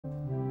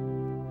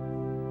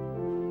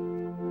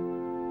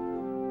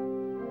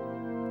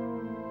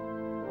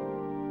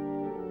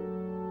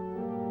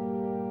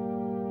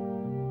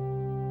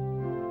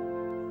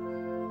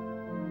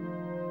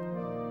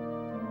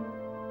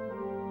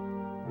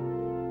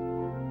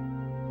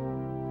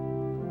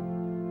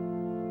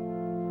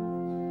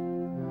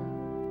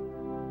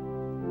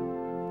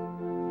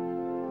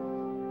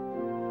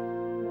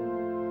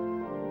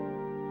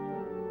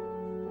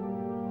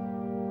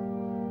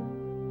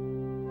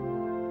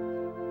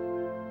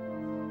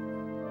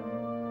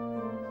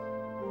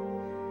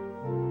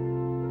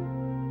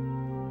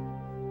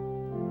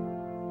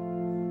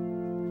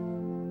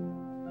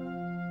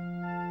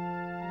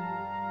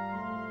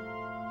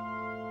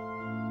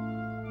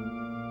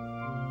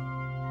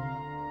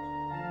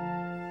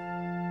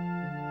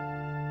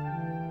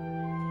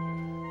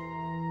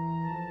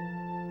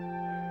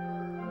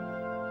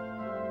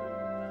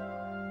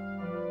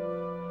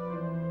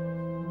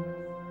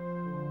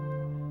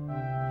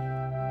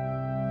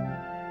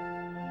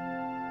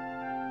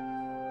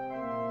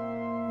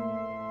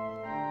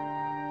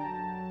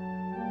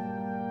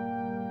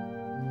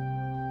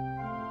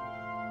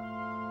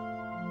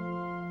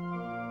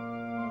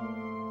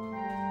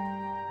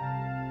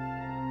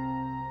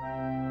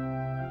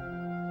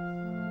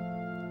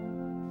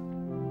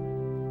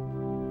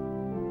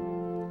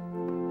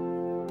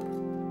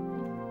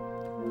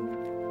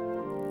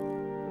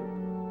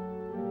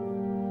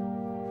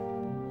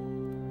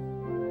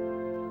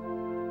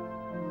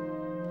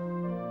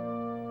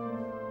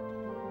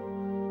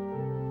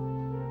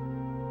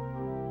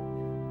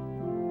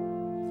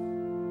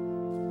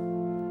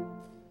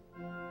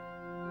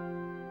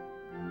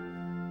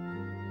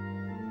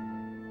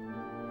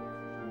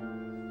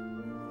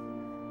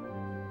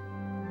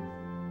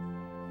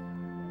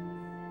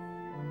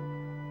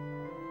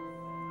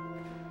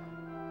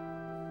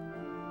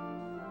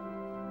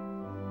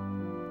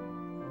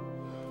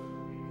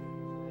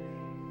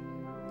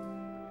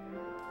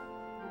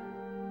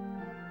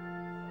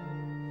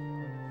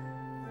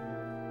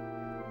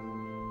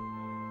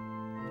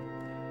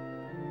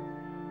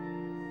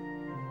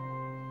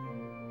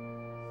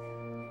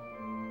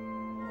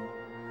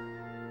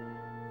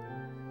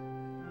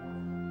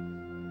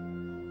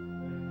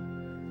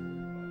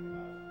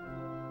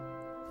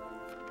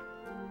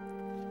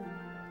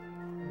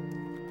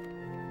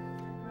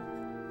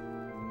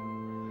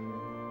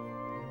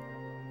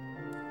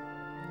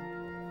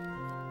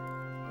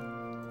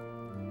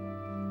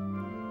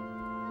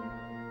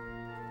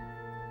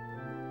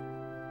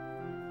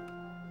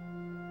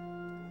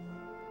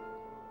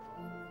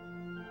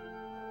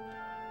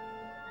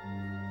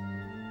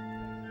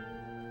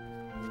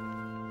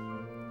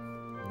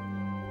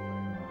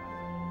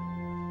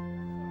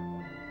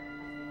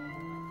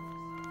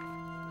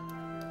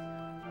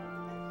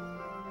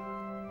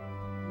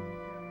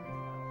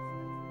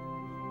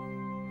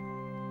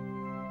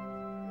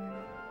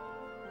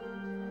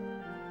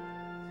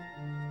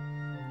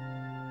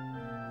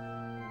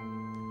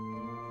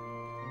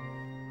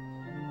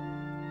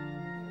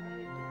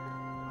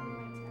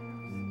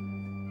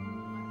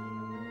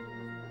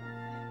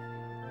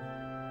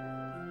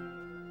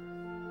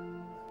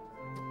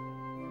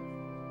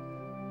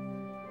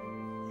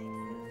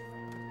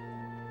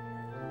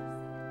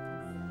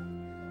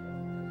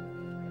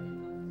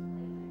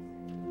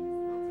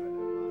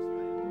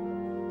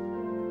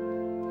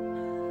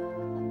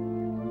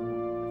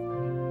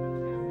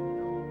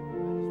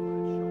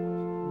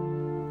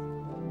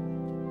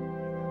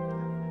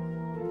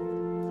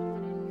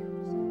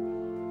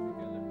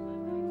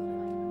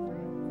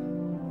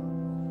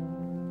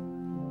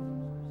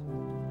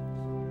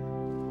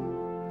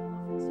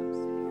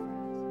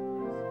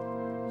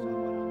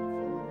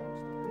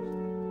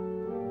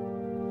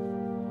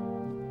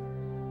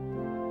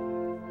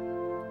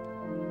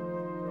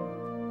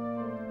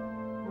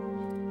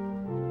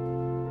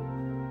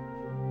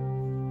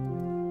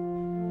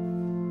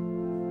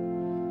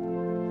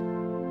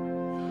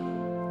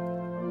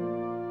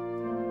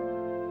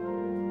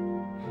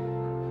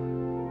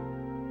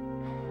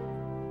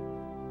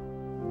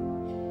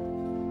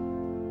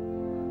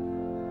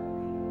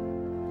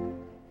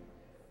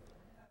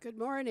Good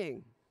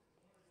morning.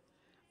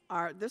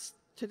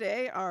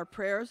 Today our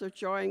prayers of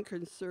joy and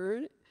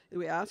concern.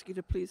 We ask you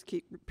to please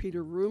keep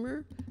Peter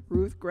Roomer,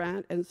 Ruth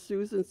Grant, and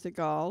Susan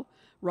Segal,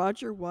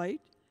 Roger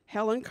White,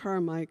 Helen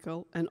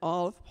Carmichael, and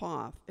Olive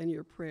Poff in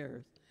your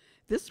prayers.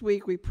 This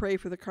week we pray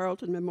for the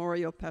Carleton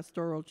Memorial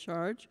Pastoral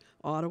Charge,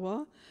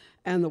 Ottawa,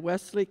 and the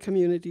Wesley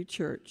Community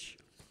Church.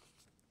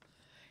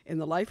 In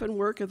the life and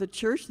work of the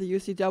church, the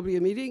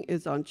UCW meeting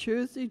is on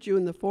Tuesday,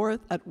 June the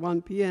 4th at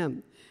 1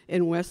 p.m.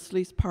 in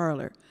Wesley's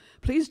parlor.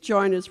 Please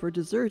join us for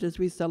dessert as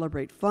we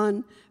celebrate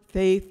fun,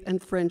 faith,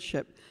 and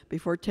friendship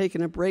before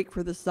taking a break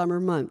for the summer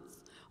months.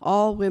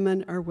 All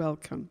women are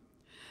welcome.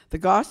 The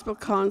gospel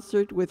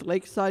concert with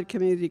Lakeside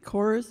Community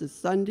Chorus is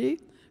Sunday,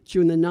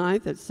 June the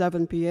 9th at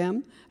 7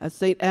 p.m. at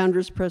St.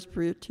 Andrew's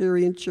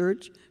Presbyterian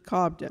Church,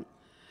 Cobden.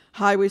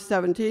 Highway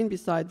 17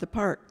 beside the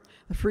park.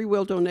 The free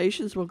will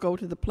donations will go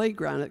to the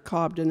playground at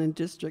Cobden and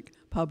District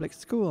Public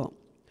School.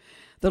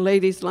 The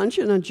ladies'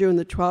 luncheon on June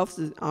the 12th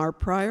is our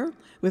prior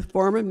with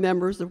former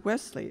members of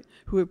Wesley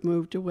who have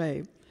moved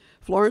away.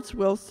 Florence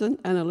Wilson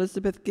and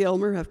Elizabeth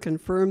Gilmer have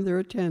confirmed their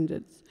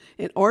attendance.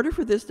 In order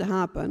for this to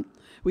happen,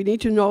 we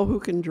need to know who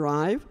can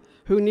drive,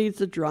 who needs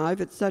a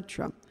drive,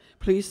 etc.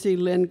 Please see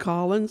Lynn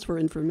Collins for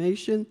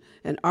information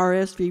and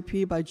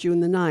RSVP by June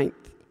the 9th.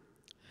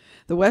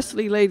 The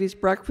Wesley Ladies'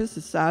 Breakfast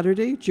is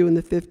Saturday, June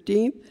the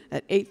 15th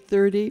at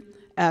 8:30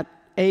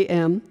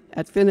 a.m.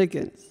 at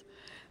Finnegan's.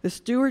 The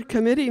Steward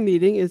Committee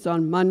meeting is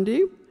on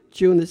Monday,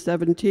 June the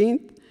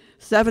 17th,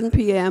 7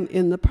 p.m.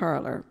 in the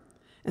parlor.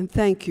 And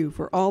thank you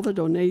for all the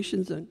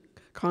donations and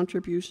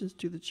contributions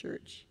to the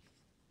church.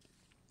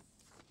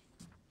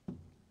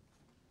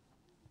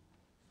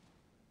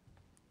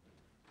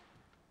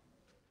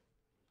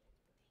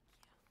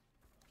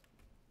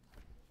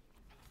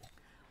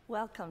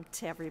 Welcome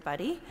to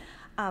everybody.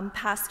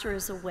 Pastor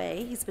is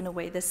away. He's been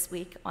away this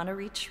week on a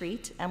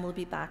retreat and will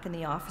be back in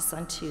the office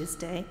on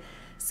Tuesday.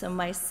 So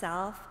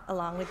myself,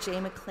 along with Jay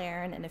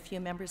McLaren and a few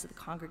members of the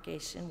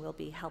congregation, will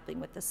be helping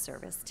with the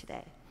service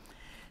today.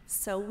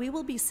 So we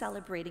will be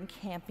celebrating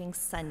Camping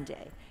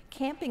Sunday.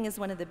 Camping is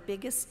one of the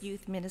biggest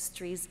youth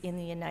ministries in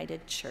the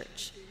United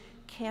Church.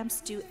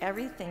 Camps do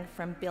everything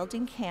from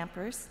building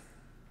campers,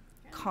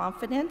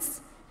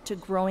 confidence, to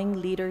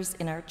growing leaders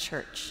in our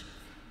church.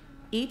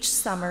 Each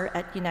summer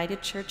at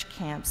United Church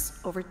camps,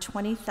 over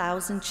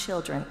 20,000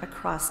 children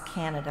across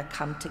Canada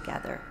come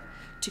together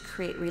to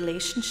create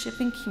relationship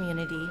and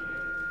community,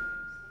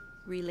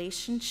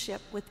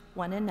 relationship with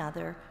one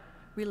another,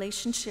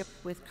 relationship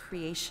with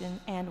creation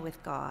and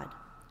with God.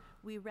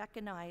 We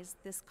recognize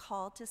this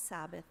call to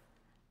Sabbath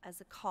as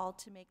a call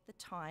to make the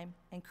time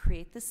and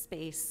create the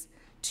space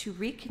to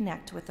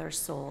reconnect with our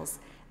souls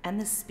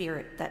and the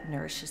spirit that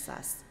nourishes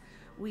us.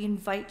 We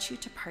invite you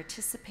to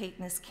participate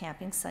in this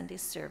Camping Sunday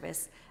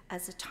service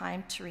as a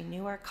time to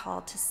renew our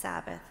call to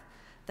Sabbath,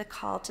 the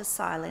call to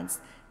silence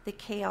the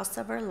chaos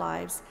of our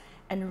lives,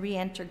 and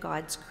re-enter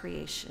God's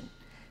creation.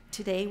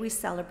 Today we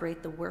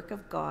celebrate the work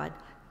of God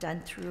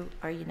done through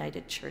our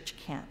United Church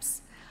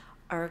camps.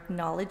 Our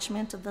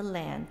acknowledgement of the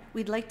land,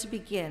 we'd like to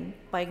begin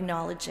by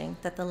acknowledging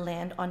that the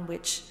land on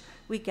which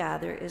we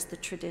gather is the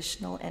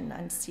traditional and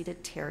unceded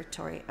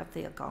territory of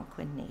the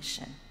Algonquin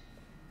Nation.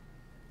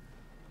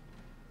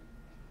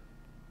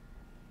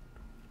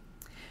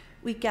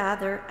 We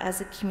gather as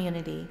a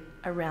community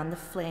around the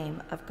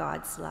flame of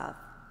God's love.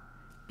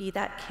 Be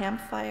that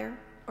campfire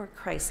or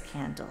Christ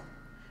candle,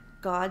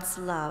 God's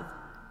love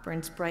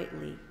burns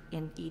brightly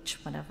in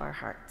each one of our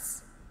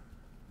hearts.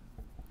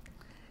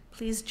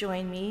 Please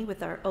join me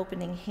with our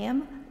opening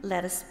hymn,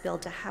 Let Us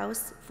Build a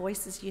House,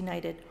 Voices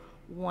United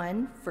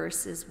 1,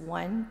 verses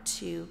 1,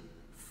 2,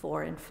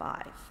 4, and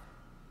 5.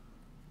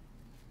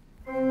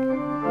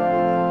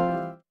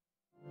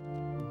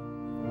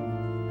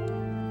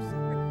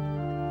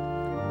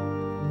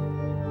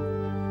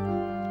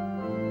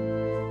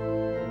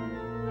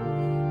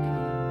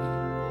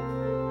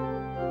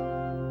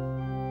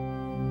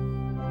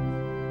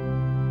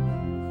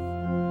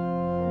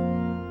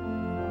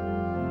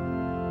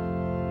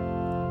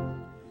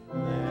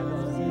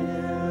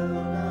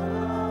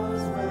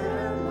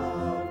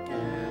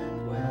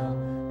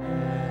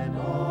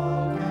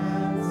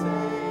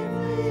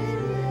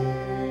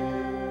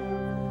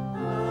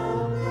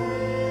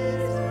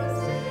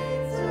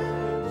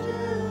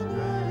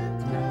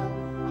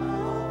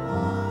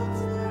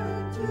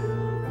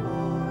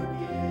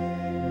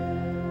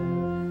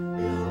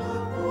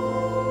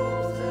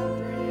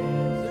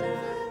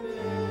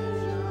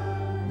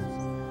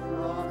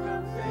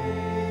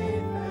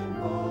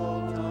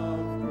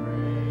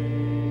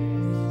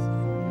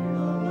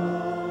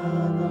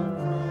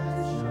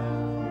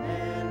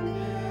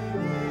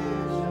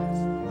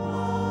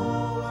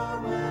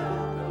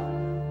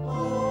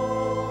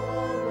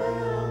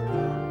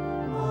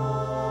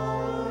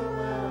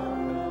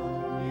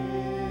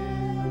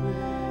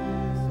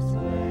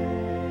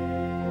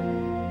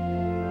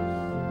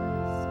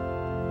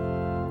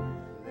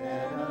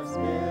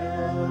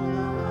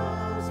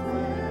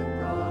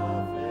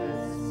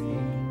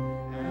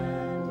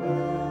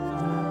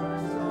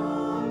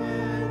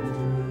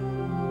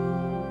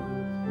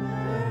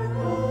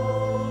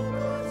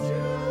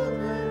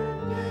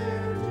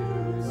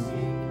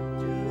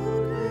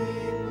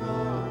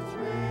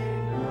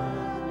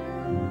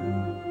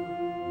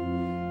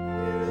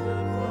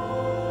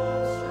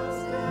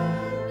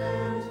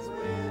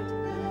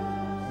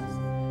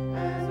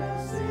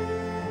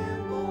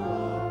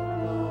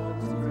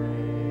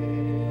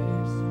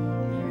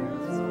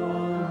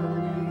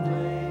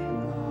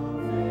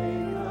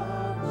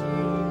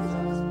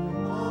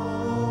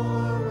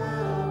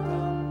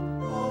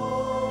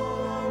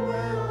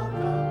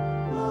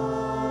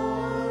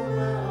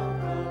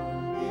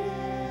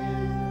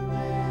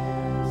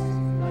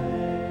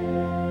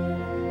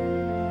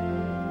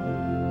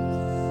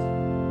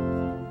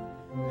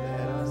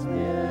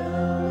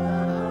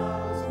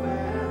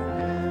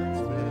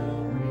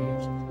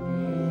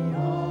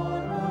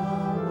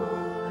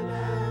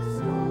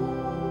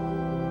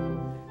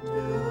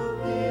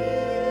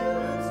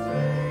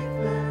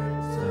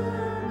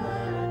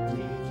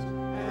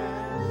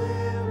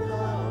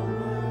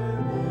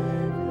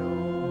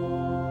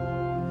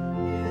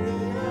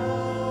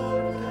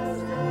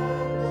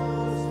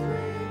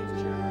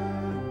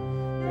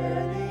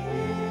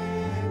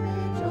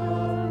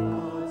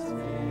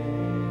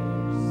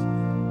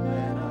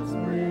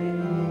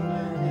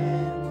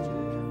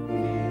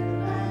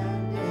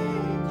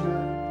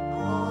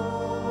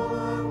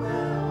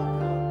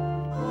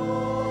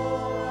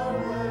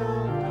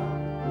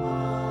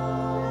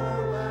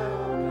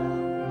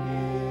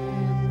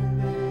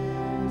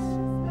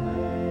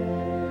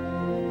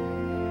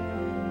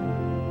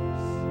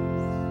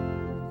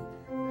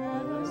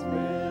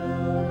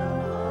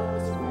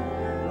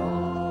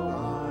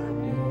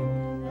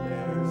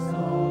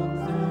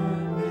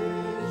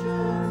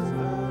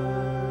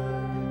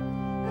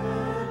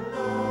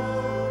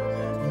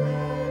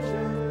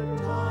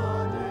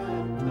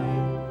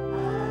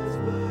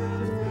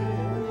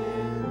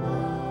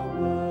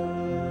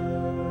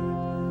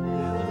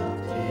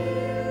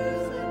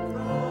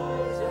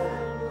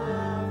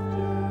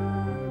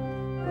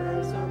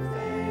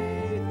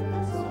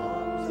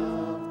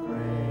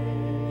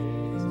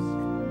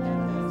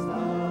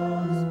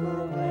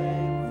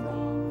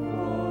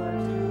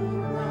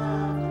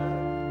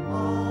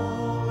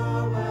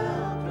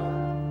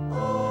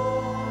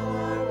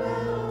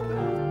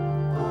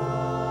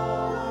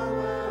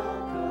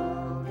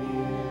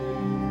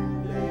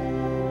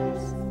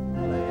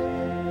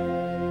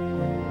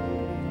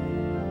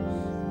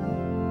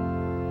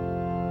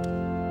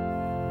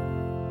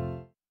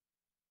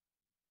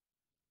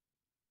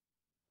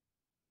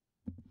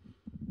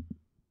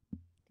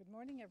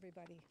 morning,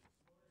 everybody.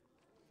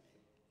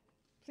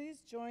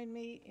 Please join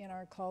me in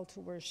our call to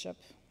worship.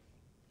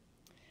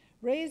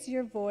 Raise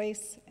your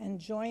voice and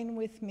join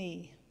with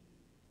me.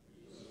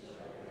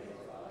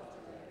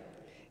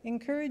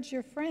 Encourage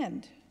your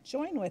friend.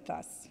 Join with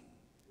us.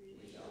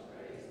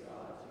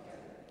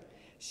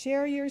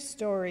 Share your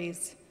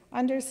stories.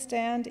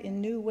 Understand in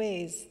new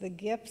ways the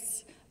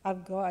gifts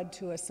of God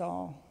to us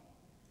all.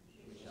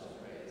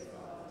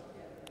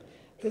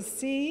 The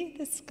sea,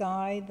 the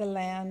sky, the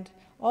land,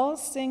 all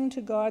sing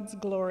to God's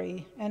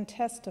glory and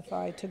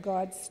testify to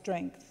God's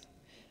strength.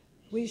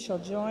 We shall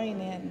join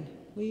in.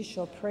 We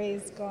shall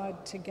praise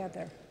God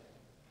together.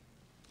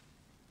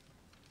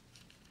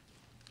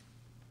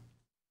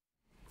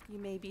 You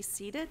may be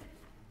seated.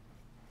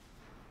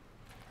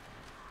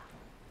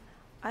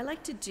 I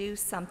like to do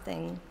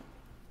something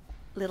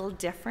a little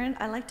different.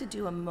 I like to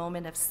do a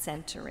moment of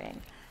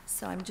centering.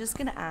 So I'm just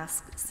going to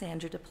ask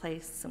Sandra to play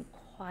some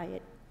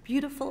quiet,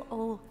 beautiful,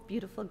 oh,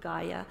 beautiful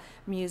Gaia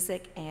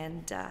music,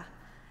 and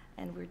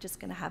we're just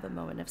going to have a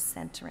moment of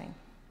centering.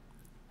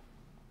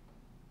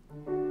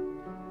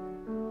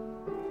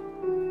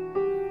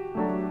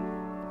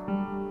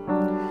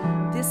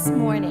 This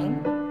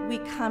morning, we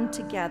come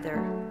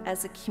together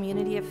as a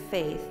community of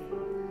faith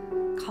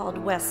called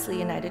Wesley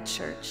United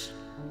Church.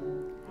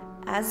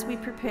 As we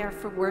prepare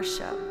for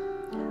worship,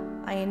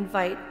 I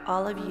invite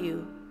all of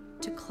you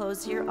to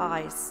close your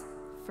eyes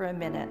for a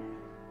minute.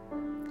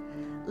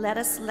 Let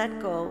us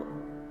let go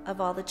of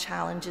all the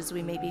challenges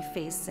we may be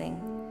facing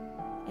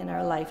in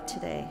our life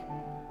today.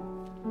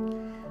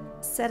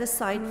 Set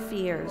aside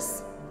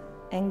fears,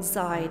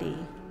 anxiety,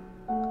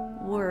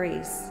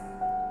 worries,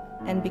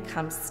 and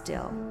become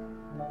still.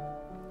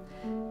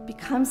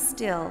 Become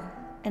still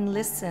and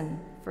listen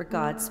for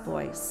God's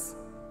voice.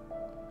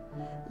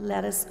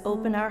 Let us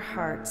open our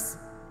hearts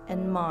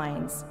and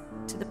minds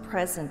to the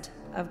presence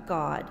of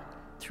God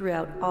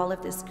throughout all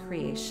of this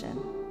creation.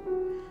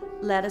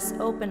 Let us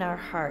open our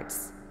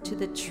hearts to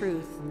the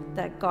truth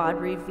that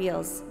God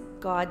reveals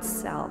God's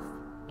self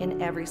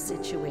in every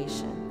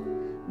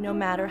situation, no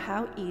matter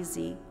how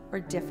easy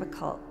or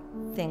difficult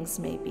things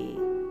may be.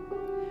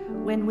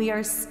 When we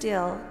are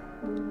still,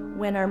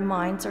 when our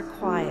minds are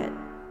quiet,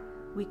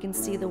 we can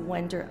see the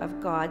wonder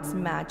of God's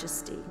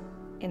majesty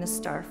in a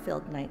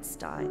star-filled night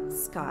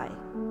sky.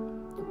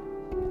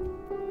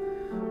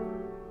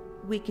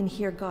 We can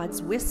hear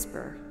God's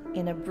whisper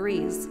in a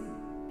breeze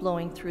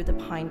blowing through the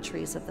pine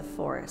trees of the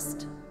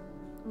forest.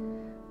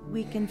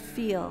 We can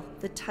feel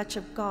the touch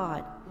of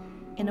God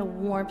in a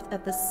warmth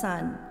of the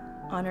sun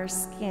on our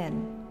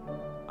skin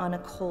on a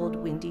cold,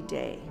 windy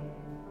day.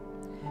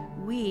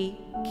 We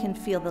can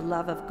feel the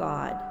love of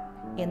God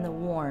in the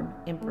warm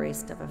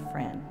embrace of a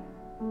friend.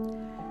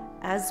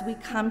 As we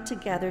come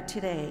together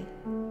today,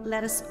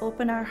 let us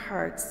open our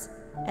hearts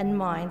and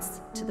minds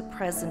to the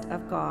presence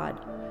of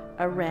God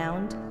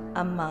around,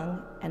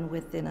 among, and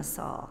within us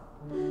all.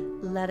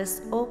 Let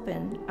us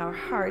open our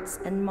hearts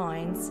and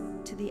minds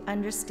to the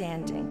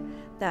understanding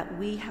that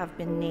we have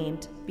been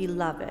named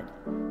beloved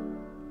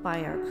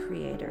by our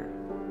Creator.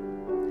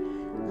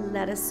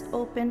 Let us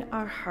open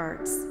our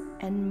hearts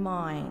and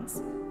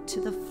minds to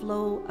the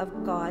flow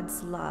of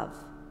God's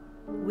love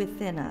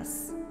within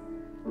us,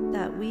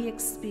 that we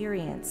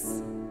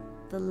experience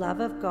the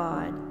love of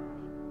God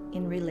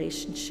in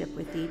relationship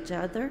with each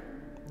other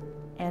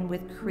and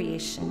with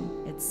creation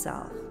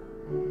itself.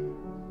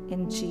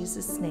 In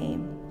Jesus'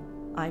 name,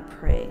 I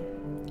pray.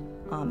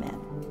 Amen.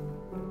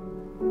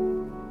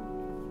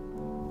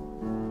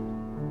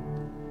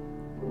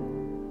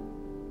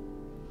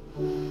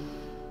 Thank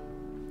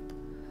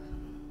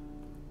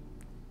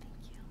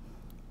you.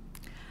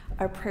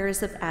 Our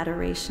prayers of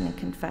adoration and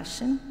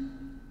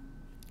confession.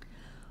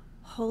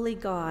 Holy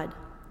God,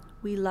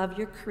 we love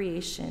your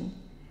creation,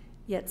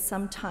 yet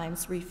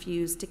sometimes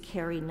refuse to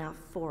care enough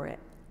for it.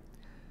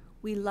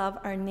 We love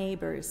our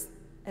neighbors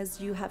as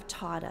you have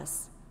taught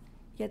us,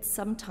 yet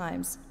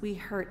sometimes we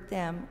hurt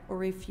them or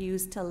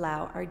refuse to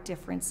allow our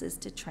differences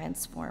to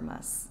transform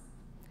us.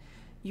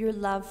 Your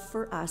love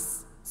for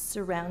us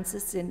surrounds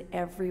us in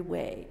every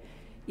way,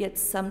 yet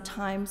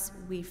sometimes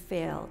we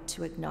fail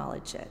to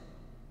acknowledge it.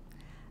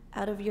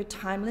 Out of your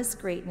timeless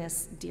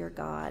greatness, dear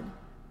God,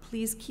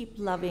 please keep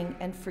loving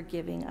and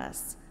forgiving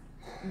us.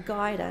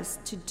 Guide us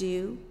to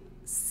do,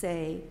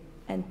 say,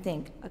 and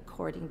think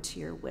according to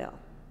your will.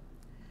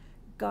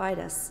 Guide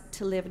us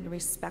to live in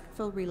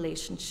respectful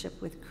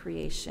relationship with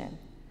creation.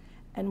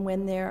 And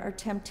when there are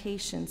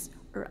temptations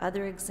or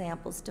other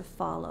examples to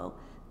follow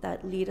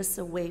that lead us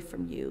away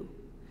from you,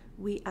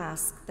 we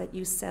ask that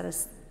you set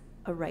us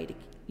aright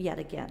yet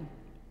again.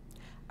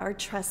 Our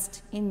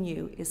trust in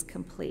you is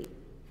complete.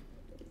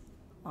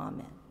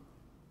 Amen.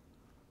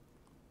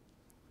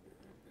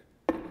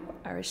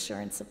 Our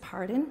assurance of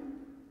pardon.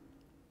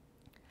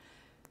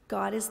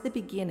 God is the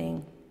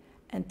beginning,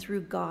 and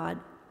through God,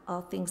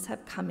 all things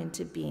have come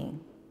into being.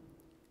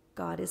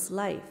 God is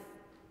life,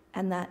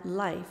 and that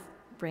life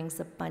brings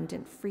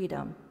abundant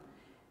freedom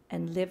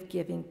and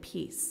life-giving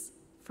peace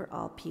for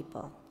all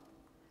people.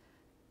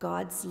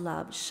 God's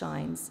love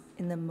shines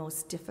in the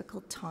most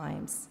difficult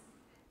times,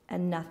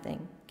 and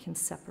nothing can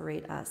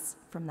separate us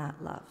from that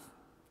love.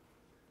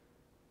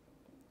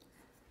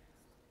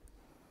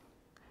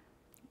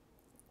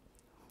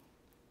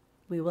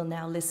 We will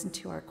now listen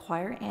to our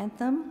choir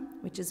anthem,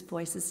 which is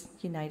Voices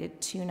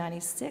United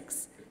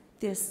 296.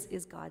 This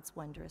is God's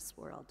Wondrous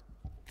World.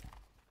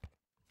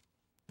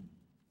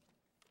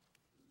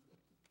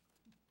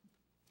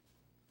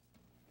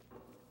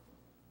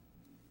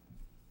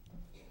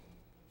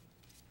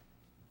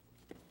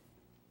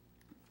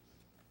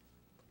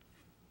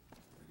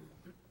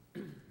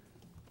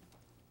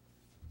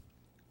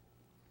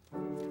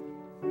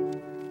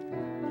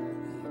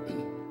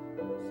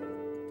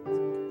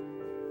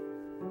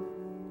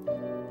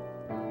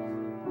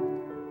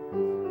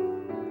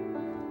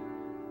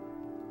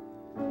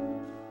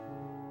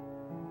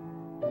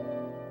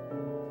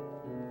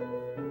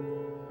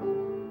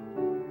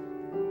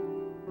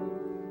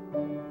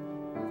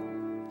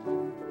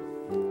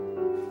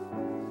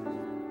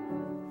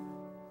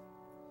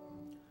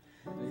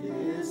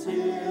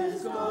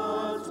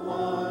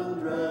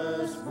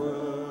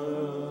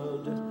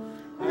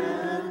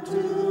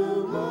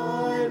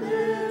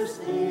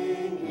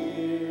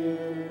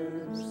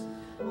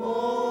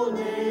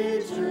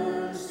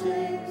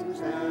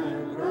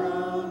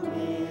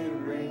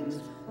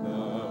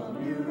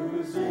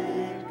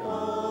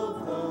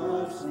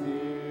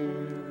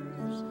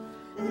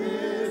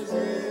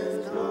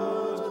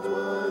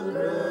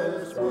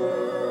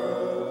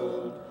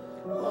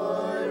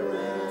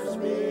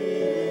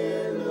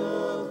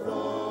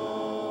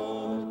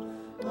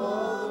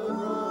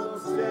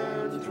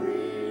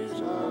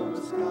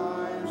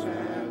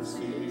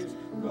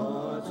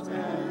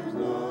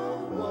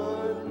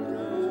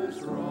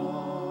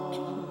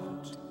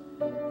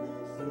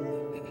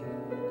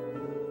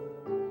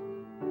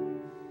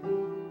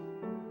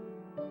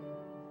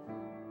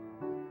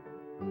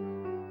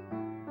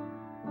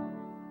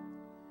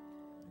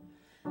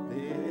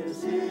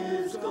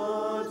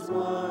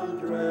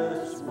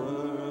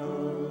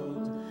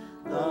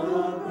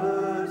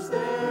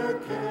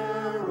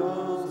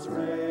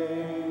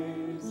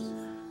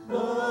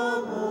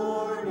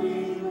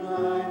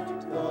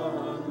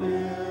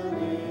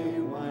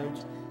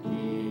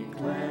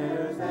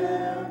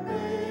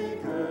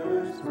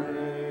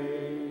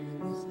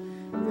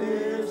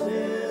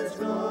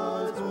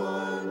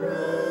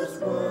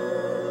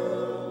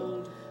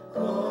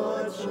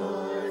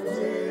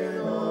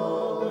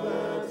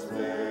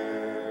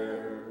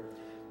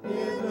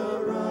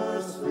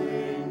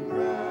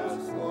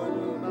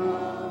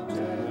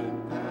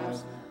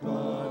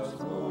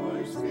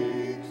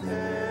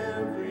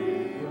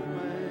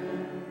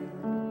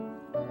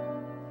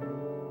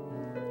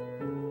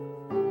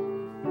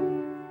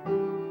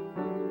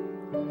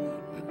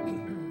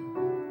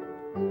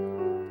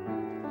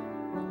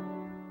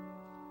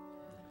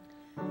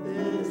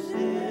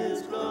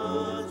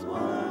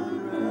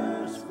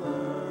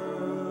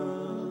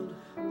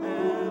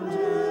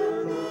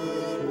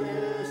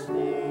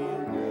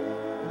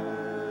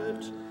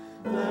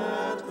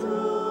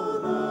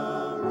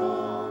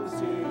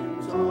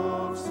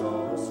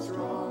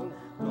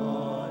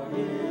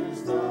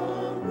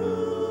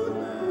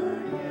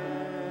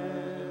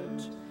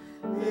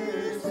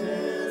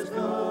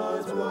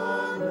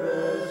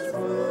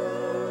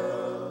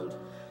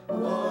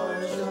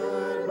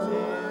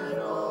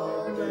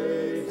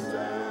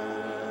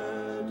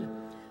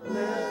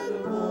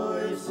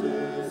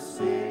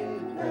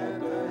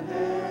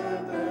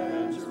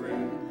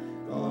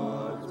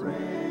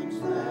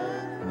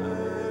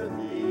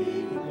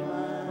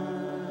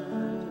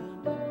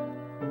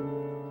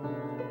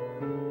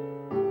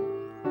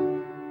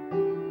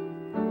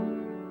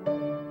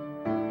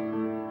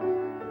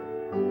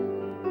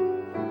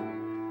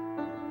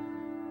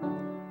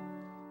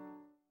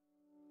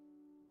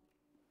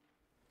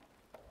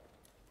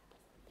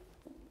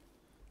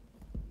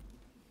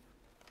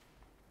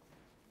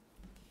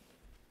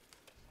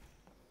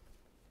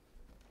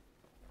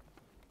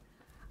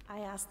 I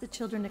ask the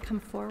children to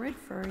come forward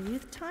for our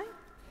youth time.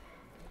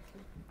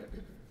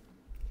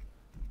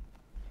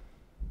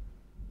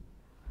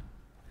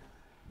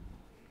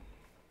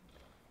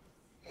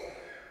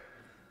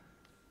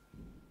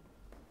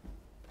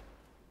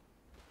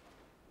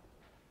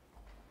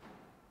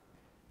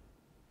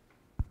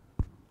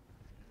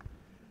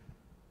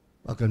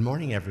 Well, good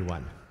morning,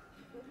 everyone.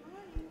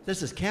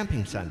 This is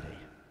Camping Sunday,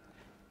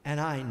 and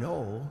I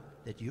know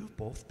that you've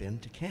both been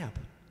to camp.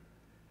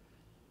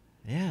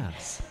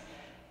 Yes,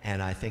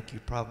 and I think you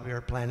probably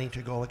are planning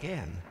to go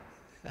again.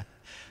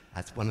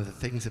 That's one of the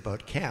things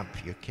about camp,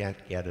 you can't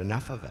get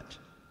enough of it.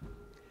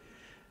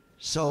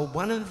 So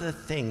one of the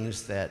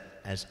things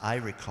that, as I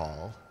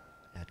recall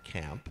at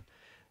camp,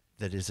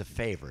 that is a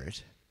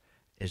favorite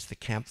is the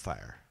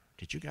campfire.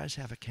 Did you guys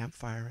have a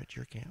campfire at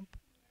your camp?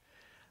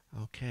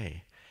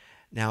 Okay.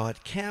 Now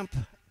at camp,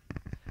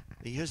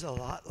 we use a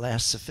lot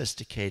less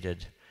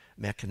sophisticated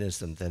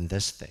mechanism than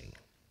this thing.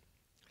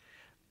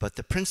 But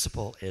the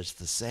principle is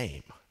the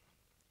same.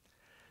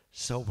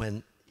 So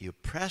when you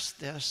press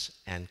this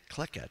and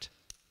click it,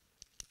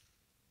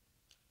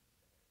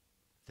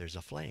 there's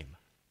a flame.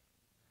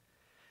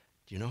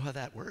 Do you know how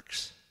that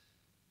works?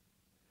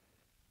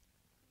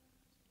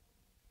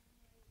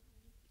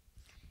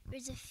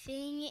 There's a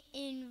thing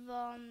in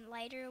the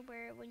lighter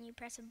where when you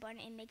press a button,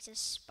 it makes a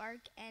spark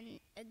and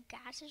a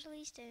gas is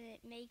released and it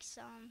makes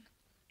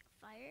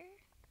fire.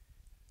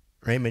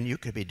 Raymond, you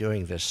could be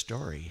doing this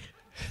story.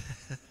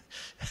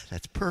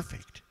 That's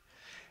perfect.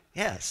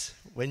 Yes,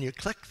 when you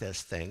click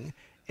this thing,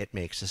 it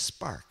makes a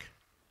spark.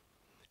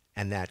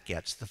 And that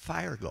gets the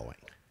fire going.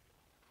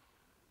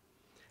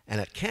 And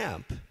at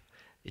camp,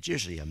 it's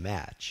usually a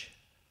match.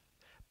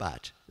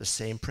 But the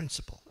same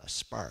principle, a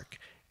spark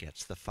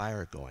gets the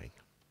fire going.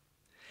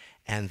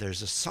 And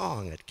there's a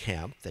song at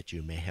camp that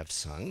you may have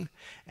sung,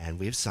 and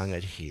we've sung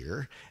it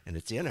here, and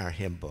it's in our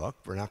hymn book.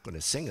 We're not going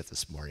to sing it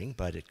this morning,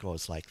 but it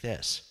goes like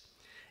this.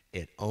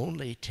 It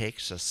only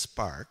takes a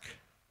spark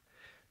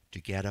to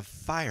get a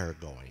fire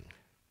going,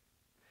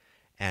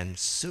 and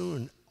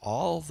soon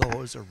all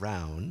those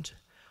around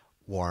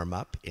warm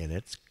up in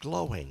its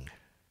glowing.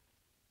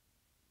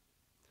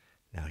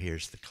 Now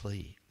here's the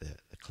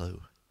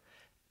clue.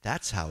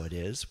 That's how it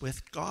is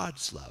with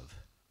God's love.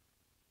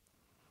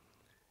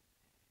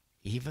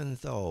 Even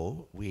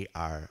though we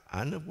are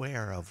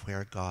unaware of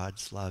where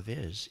God's love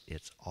is,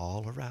 it's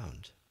all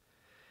around.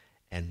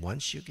 And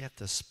once you get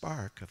the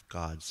spark of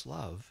God's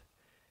love,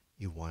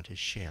 you want to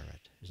share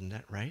it. Isn't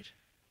that right?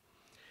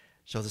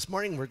 So this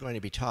morning we're going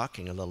to be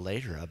talking a little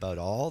later about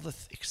all the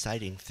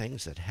exciting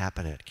things that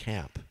happen at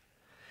camp.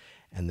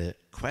 And the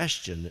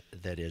question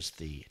that is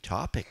the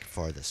topic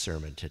for the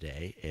sermon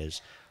today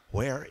is,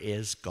 where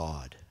is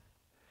God?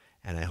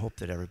 And I hope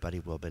that everybody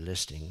will be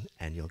listening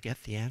and you'll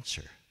get the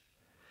answer.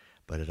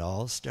 But it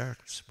all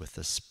starts with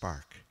the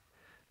spark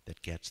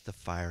that gets the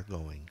fire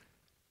going.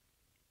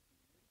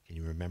 Can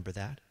you remember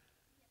that?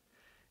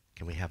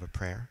 Can we have a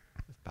prayer?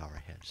 Let's bow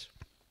our heads.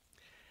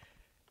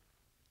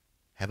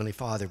 Heavenly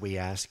Father, we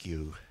ask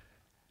you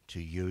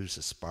to use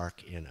a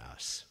spark in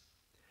us.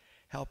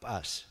 Help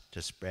us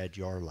to spread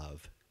your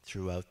love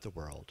throughout the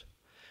world,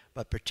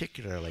 but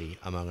particularly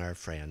among our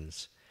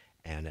friends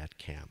and at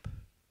camp.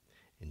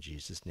 In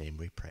Jesus' name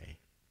we pray.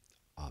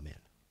 Amen.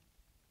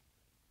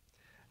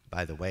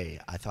 By the way,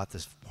 I thought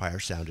this choir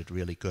sounded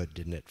really good,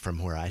 didn't it, from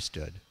where I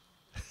stood?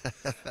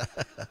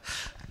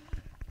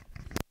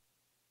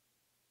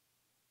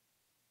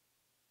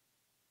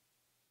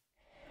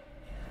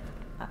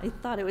 I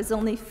thought it was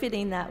only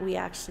fitting that we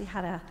actually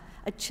had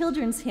a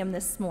children's hymn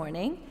this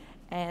morning,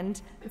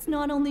 and it's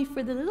not only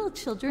for the little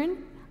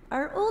children,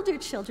 our older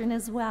children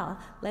as well.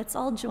 Let's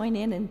all join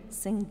in and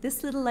sing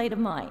This Little Light of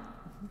Mine.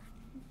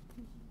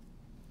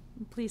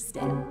 Please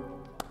stand.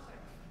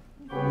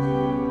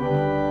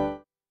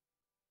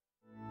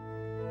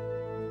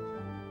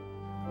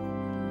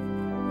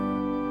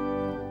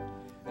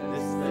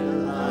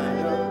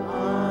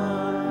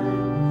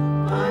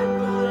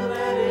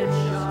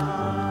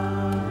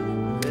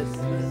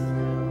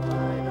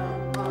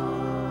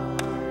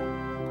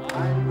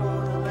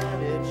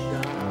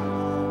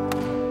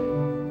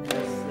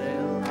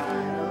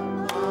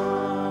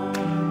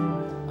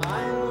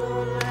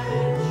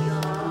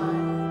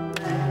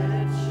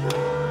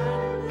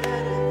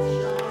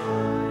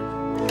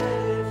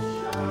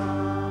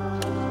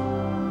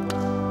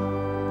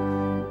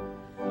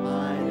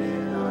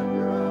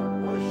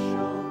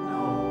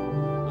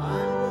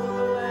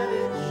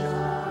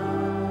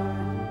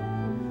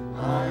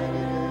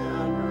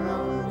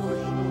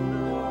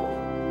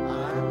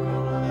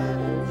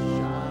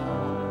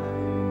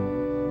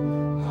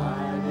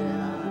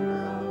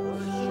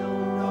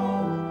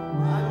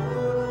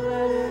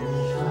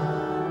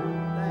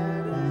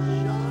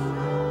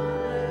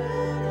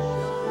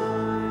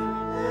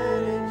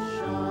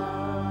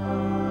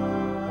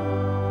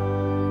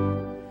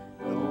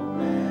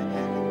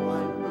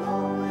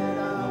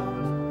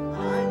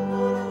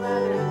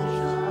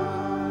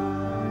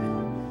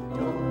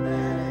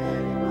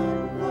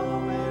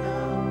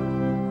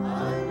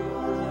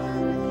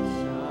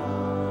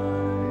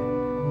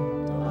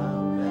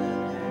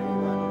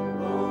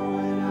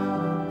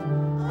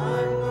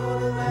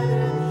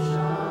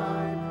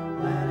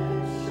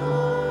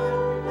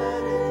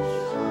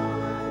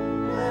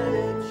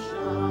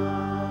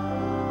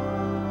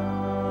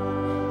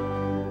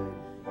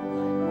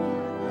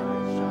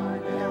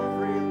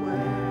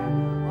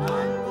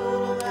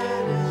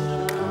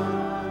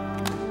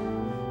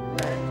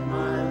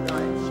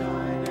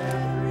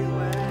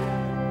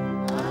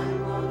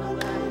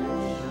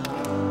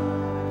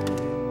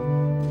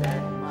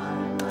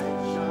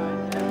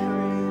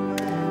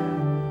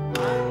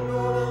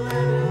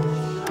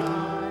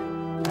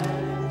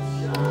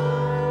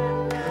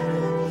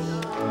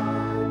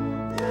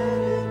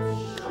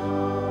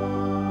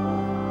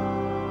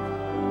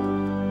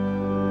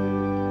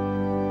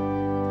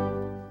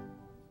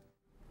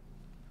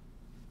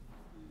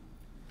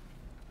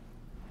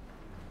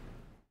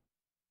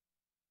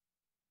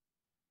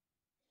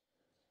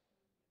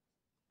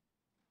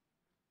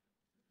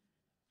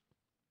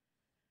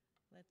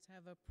 Let's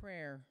have a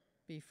prayer.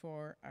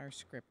 before our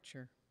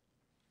scripture.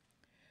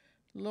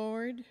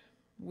 Lord,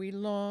 we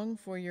long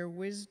for your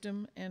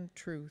wisdom and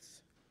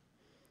truth.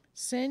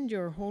 Send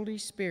your Holy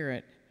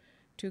Spirit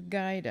to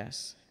guide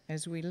us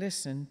as we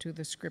listen to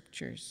the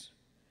scriptures.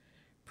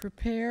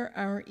 Prepare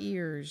our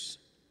ears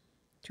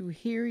to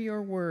hear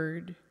your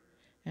word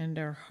and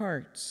our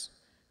hearts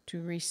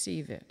to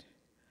receive it.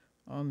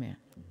 Amen.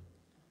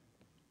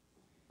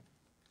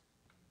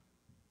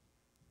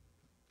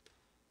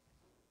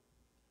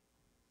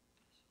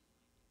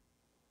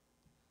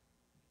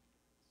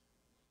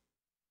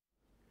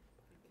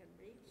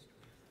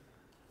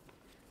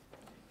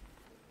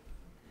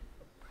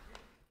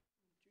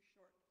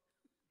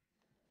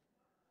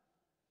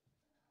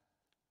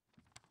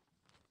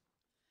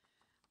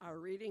 Our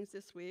readings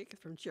this week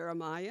from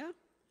Jeremiah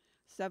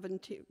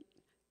 17,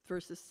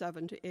 verses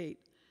 7 to 8.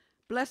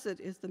 Blessed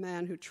is the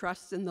man who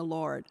trusts in the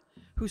Lord,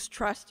 whose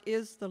trust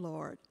is the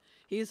Lord.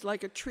 He is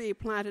like a tree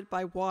planted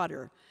by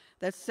water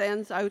that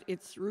sends out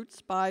its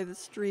roots by the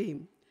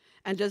stream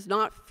and does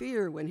not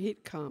fear when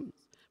heat comes,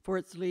 for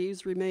its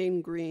leaves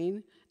remain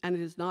green, and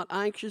it is not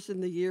anxious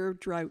in the year of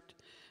drought,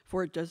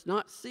 for it does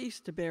not cease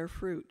to bear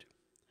fruit.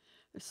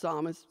 The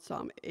psalmist,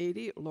 Psalm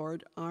 80,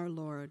 Lord, our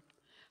Lord.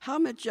 How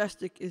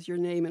majestic is your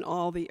name in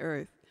all the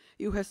earth.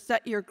 You have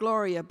set your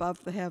glory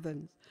above the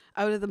heavens.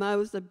 Out of the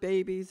mouths of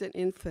babies and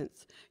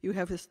infants, you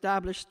have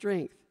established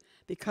strength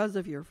because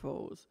of your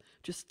foes,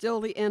 to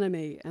still the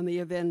enemy and the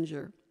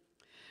avenger.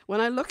 When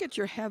I look at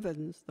your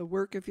heavens, the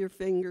work of your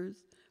fingers,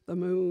 the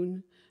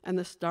moon and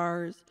the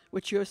stars,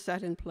 which you have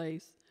set in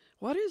place,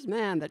 what is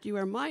man that you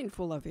are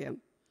mindful of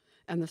him,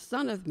 and the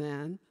Son of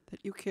Man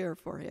that you care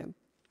for him?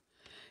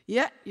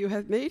 Yet you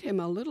have made him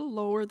a little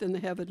lower than the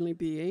heavenly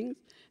beings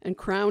and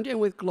crowned him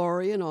with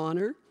glory and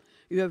honor.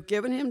 You have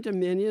given him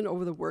dominion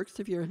over the works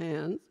of your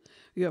hands.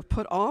 You have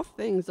put all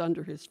things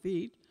under his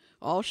feet,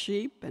 all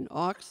sheep and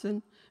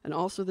oxen, and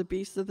also the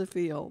beasts of the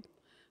field,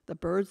 the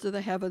birds of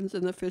the heavens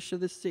and the fish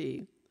of the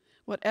sea,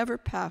 whatever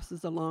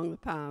passes along the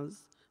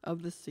paths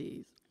of the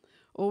seas.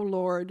 O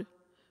Lord,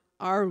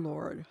 our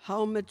Lord,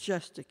 how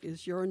majestic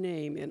is your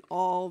name in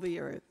all the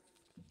earth.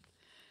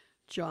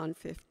 John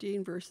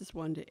 15, verses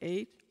 1 to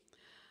 8.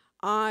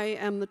 I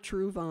am the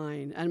true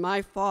vine, and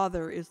my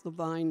Father is the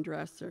vine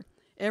dresser.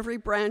 Every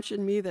branch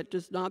in me that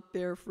does not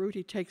bear fruit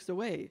he takes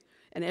away,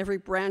 and every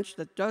branch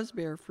that does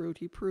bear fruit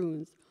he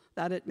prunes,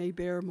 that it may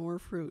bear more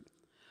fruit.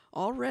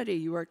 Already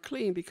you are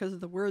clean because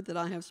of the word that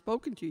I have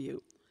spoken to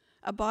you.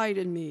 Abide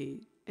in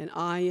me, and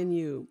I in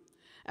you.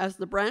 As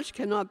the branch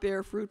cannot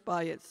bear fruit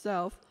by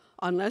itself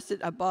unless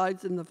it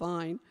abides in the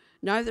vine,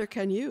 neither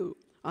can you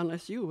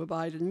unless you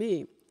abide in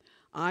me.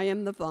 I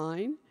am the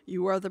vine,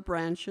 you are the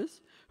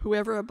branches.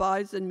 Whoever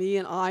abides in me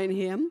and I in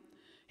him,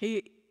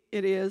 it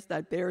is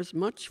that bears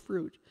much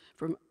fruit.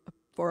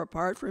 For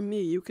apart from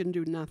me, you can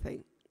do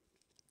nothing.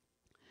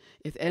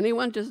 If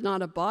anyone does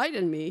not abide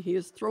in me, he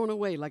is thrown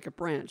away like a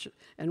branch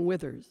and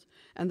withers,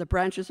 and the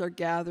branches are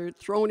gathered,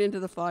 thrown into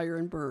the fire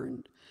and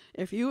burned.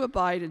 If you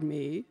abide in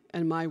me,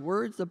 and my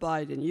words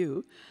abide in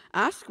you,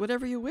 ask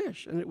whatever you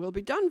wish, and it will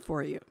be done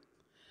for you.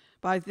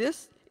 By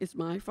this is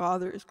my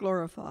Father is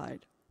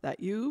glorified,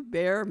 that you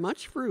bear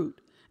much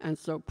fruit, and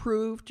so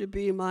prove to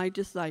be my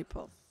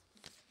disciples.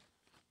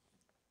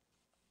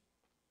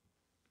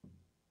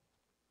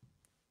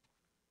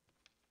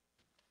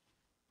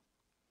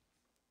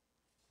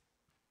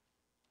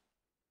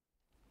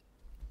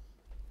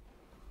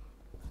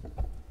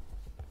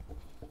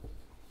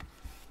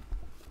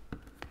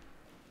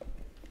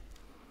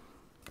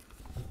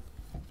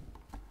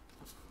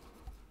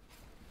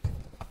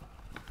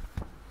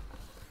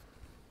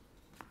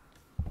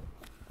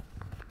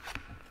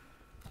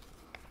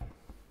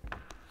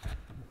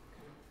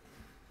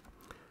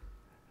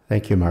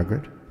 Thank you,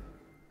 Margaret.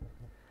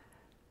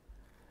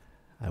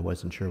 I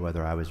wasn't sure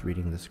whether I was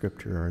reading the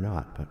scripture or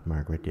not, but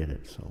Margaret did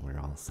it, so we're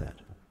all set.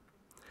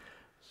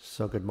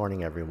 So good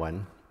morning,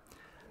 everyone.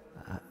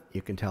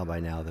 You can tell by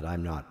now that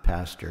I'm not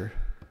pastor,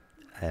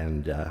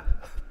 and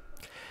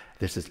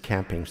this is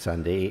Camping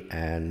Sunday,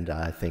 and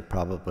I think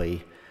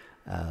probably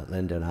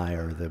Linda and I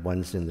are the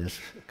ones in this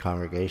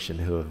congregation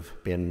who have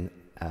been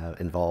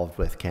involved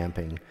with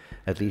camping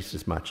at least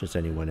as much as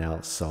anyone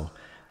else. So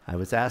I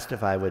was asked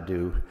if I would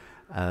do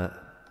a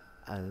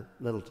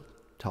little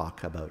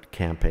talk about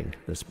camping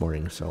this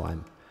morning, so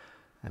I'm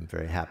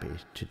very happy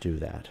to do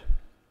that.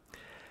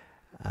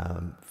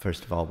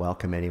 First of all,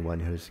 welcome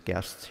anyone who's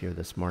guests here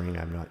this morning.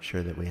 I'm not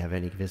sure that we have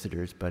any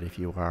visitors, but if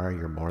you are,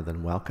 you're more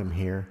than welcome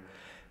here.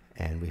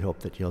 And we hope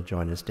that you'll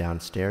join us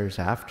downstairs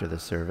after the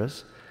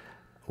service,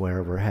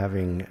 where we're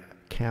having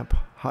camp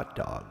hot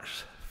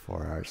dogs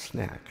for our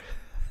snack.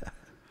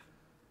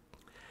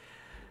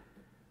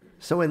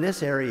 So in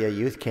this area,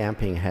 youth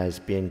camping has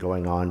been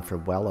going on for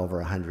well over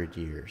 100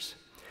 years.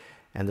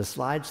 And the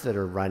slides that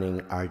are running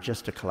are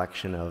just a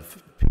collection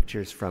of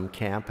pictures from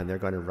camp, and they're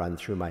going to run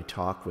through my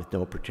talk with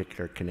no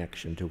particular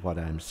connection to what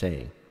I'm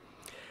saying.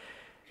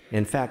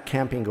 In fact,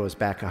 camping goes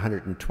back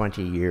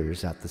 120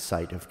 years at the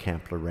site of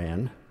Camp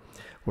Lorraine,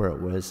 where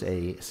it was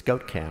a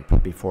scout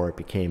camp before it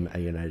became a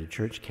United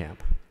Church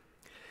camp.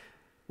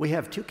 We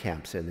have two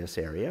camps in this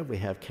area. We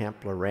have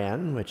Camp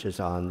Lorraine, which is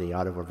on the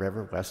Ottawa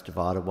River west of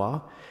Ottawa,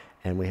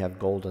 and we have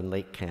Golden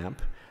Lake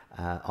Camp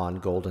on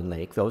Golden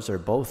Lake. Those are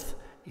both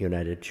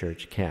United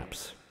Church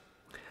camps.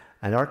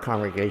 And our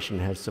congregation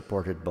has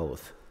supported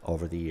both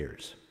over the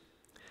years.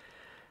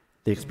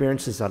 The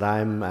experiences that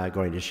I'm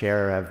going to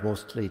share have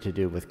mostly to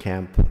do with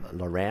Camp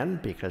Lorraine,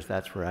 because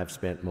that's where I've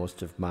spent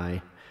most of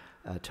my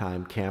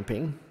time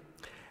camping.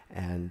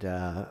 And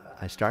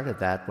I started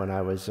that when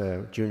I was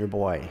a junior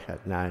boy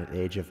at the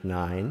age of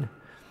 9.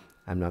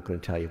 I'm not going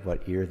to tell you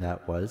what year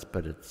that was,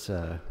 but it's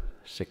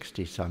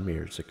 60-some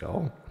years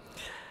ago.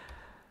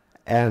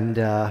 And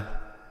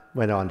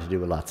went on to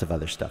do lots of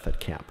other stuff at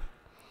camp.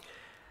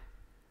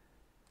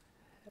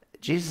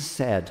 Jesus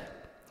said,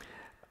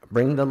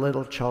 "Bring the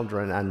little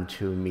children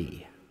unto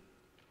me."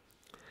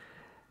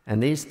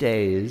 And these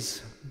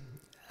days,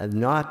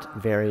 not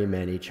very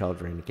many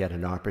children get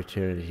an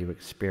opportunity to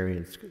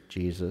experience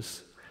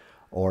Jesus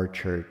or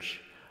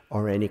church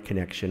or any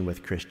connection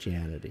with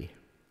Christianity.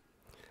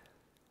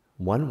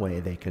 One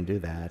way they can do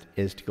that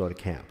is to go to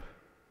camp.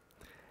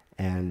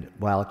 And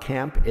while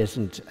camp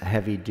isn't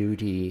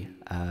heavy-duty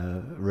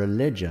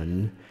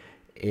religion,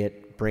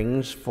 it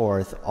brings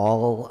forth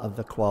all of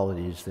the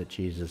qualities that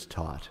Jesus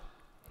taught.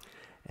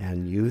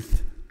 And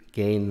youth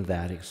gain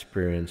that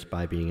experience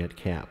by being at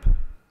camp.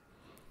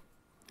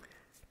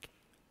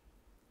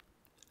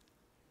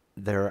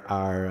 There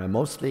are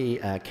mostly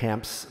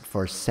camps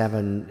for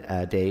 7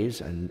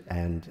 days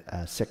and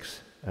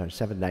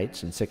 7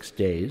 nights and 6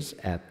 days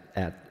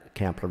at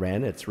Camp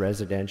Lorraine. It's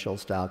residential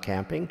style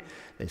camping.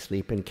 They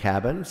sleep in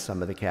cabins.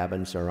 Some of the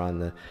cabins are on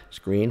the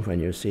screen. When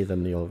you see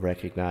them, you'll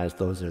recognize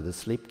those are the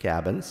sleep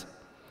cabins.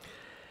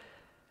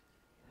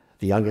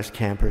 The youngest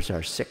campers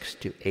are 6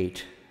 to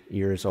 8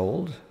 years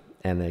old,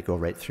 and they go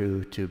right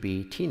through to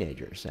be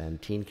teenagers.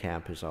 And teen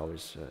camp is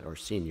always, or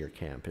senior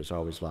camp is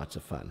always lots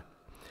of fun.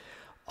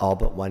 All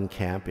but one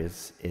camp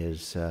is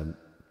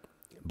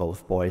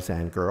both boys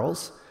and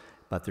girls,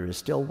 but there is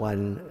still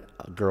one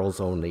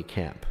girls-only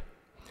camp.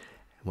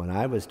 When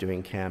I was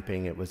doing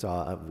camping, it was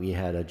we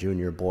had a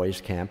junior boys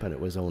camp, and it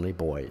was only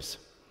boys.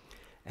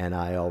 And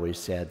I always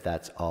said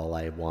that's all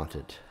I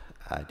wanted.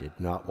 I did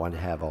not want to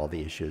have all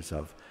the issues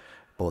of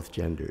both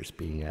genders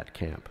being at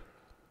camp.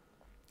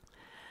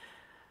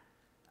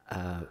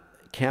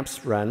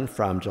 Camps run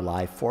from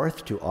July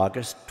 4th to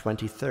August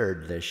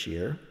 23rd this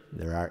year.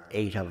 There are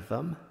 8 of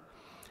them,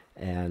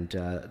 and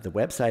the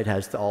website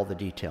has all the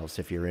details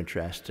if you're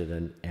interested,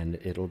 and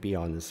it'll be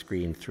on the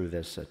screen through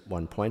this at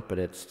one point, but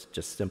it's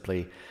just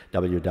simply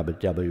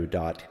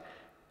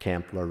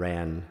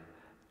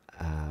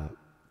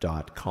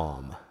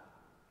www.camplorraine.com.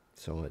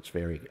 So it's a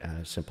very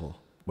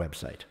simple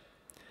website.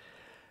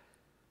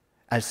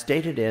 As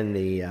stated in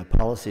the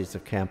policies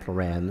of Camp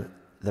Lorraine,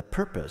 the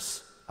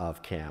purpose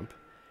of camp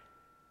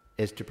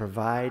is to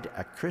provide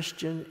a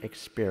Christian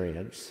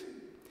experience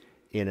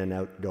in an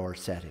outdoor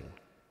setting.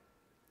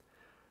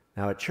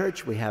 Now at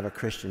church, we have a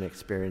Christian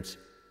experience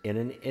in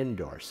an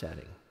indoor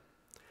setting.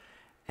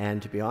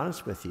 And to be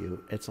honest with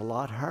you, it's a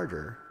lot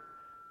harder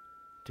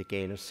to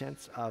gain a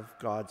sense of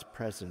God's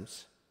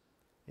presence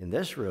in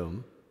this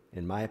room,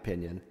 in my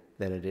opinion,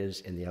 than it is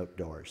in the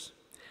outdoors.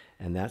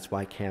 And that's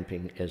why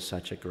camping is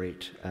such a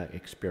great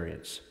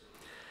experience.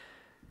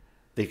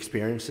 The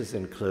experiences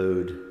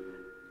include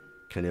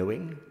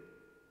canoeing,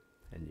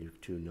 and you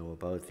two know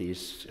about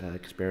these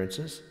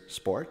experiences,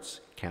 sports,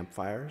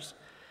 campfires,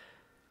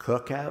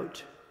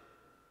 cookout,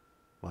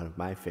 one of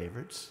my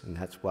favorites, and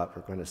that's what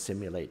we're going to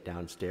simulate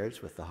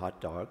downstairs with the hot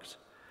dogs.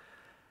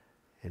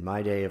 In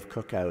my day of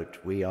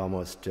cookout, we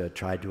almost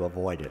tried to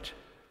avoid it,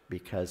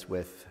 because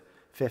with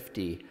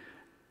 50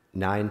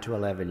 9 to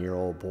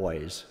 11-year-old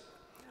boys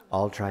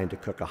all trying to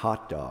cook a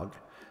hot dog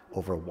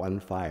over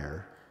one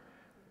fire,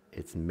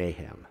 it's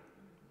mayhem.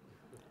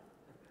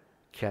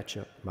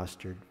 Ketchup,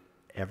 mustard,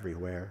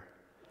 everywhere,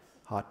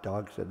 hot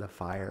dogs in the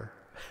fire.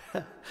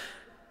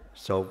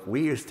 So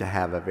we used to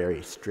have a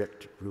very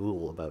strict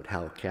rule about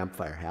how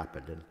campfire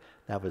happened, and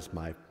that was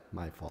my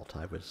fault.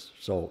 I was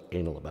so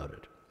anal about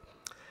it.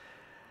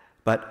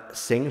 But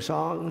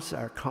sing-songs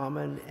are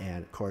common,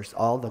 and of course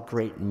all the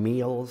great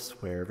meals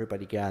where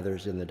everybody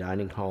gathers in the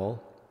dining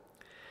hall.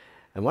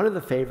 And one of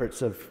the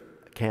favorites of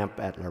camp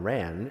at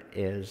Lorraine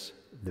is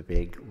the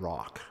big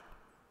rock.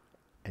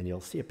 And you'll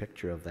see a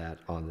picture of that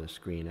on the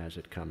screen as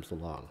it comes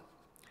along.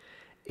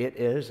 It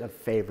is a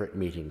favorite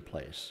meeting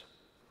place.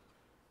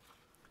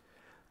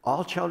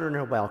 All children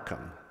are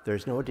welcome.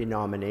 There's no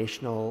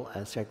denominational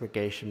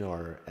segregation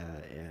or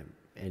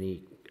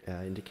any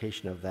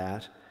indication of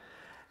that.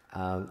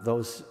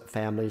 Those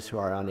families who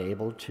are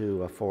unable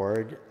to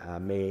afford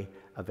may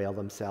avail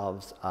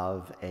themselves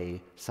of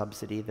a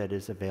subsidy that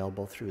is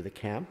available through the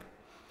camp,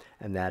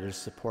 and that is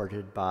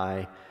supported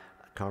by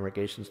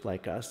congregations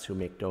like us who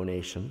make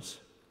donations.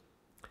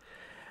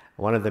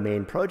 One of the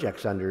main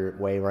projects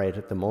underway right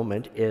at the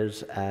moment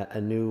is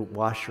a new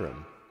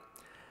washroom.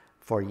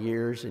 For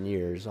years and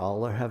years,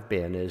 all there have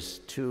been is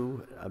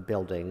 2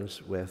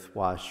 buildings with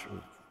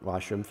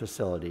washroom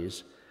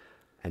facilities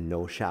and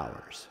no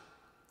showers.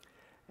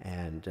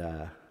 And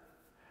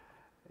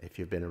if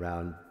you've been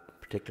around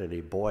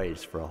particularly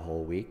boys for a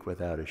whole week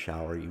without a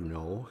shower, you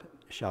know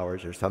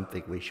showers are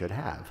something we should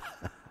have.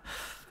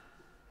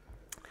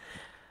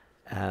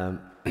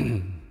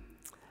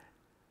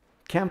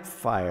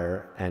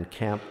 Campfire and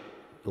camp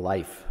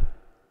life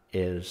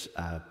is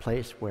a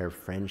place where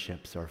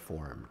friendships are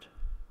formed.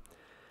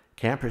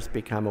 Campers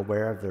become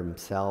aware of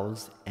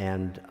themselves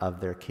and of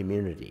their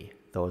community,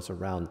 those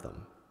around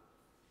them.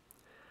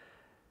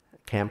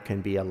 Camp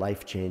can be a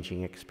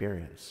life-changing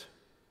experience.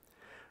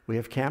 We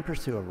have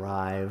campers who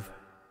arrive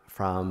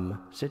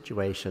from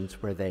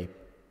situations where they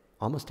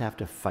almost have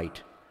to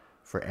fight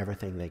for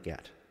everything they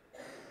get.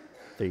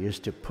 They're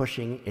used to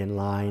pushing in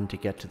line to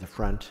get to the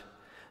front.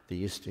 They're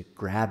used to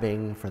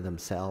grabbing for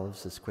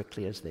themselves as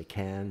quickly as they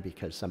can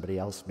because somebody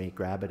else may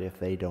grab it if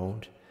they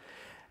don't.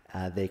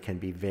 They can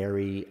be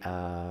very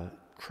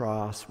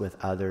cross with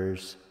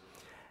others.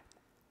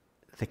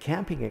 The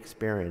camping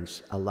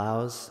experience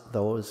allows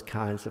those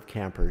kinds of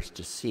campers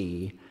to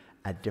see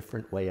a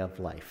different way of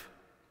life.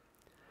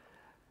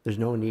 There's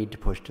no need to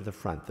push to the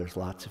front. There's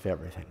lots of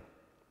everything.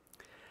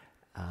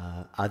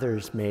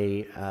 Others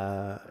may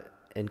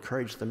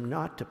encourage them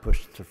not to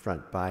push to the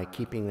front by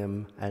keeping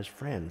them as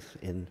friends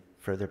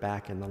further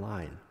back in the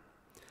line.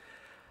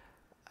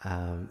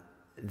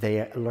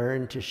 They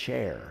learn to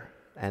share,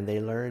 and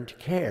they learn to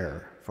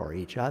care for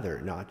each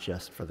other, not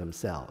just for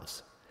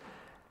themselves.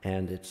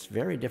 And it's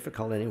very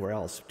difficult anywhere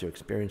else to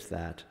experience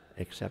that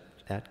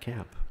except at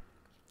camp.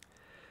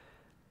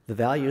 The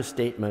value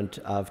statement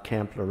of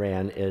Camp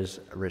Lorraine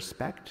is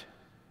respect,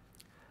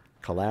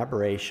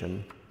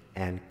 collaboration,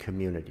 and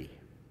community.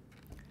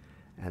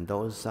 And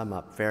those sum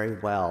up very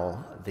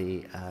well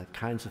the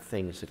kinds of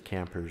things that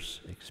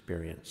campers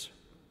experience.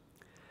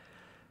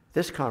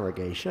 This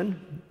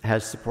congregation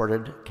has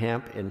supported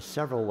camp in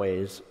several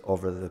ways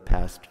over the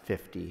past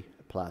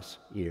 50-plus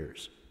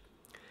years.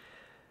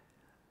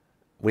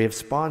 We have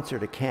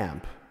sponsored a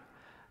camp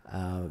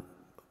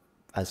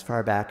as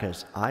far back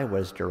as I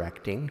was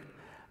directing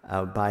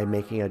by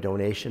making a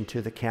donation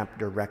to the camp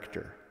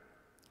director.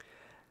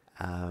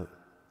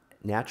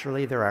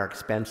 Naturally, there are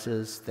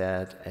expenses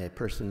that a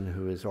person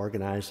who is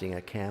organizing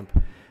a camp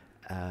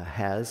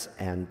has,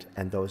 and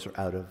those are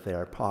out of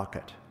their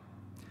pocket.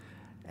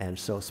 And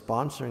so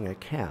sponsoring a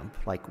camp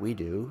like we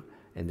do,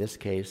 in this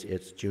case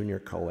it's junior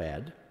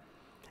co-ed,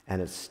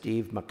 and it's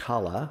Steve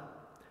McCullough,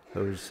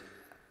 who's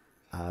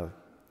a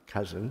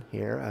cousin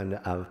here and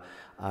of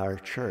our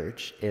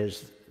church,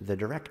 is the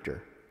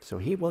director. So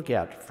he will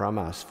get from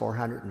us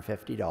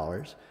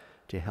 $450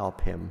 to help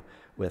him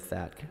with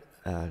that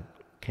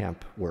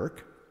camp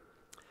work.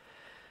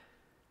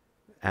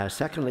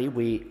 Secondly,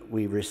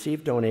 we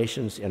receive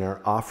donations in our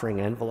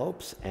offering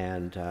envelopes,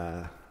 and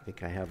I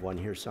think I have one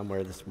here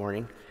somewhere this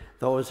morning.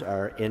 Those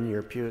are in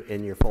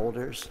your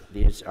folders.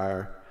 These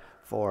are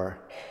for,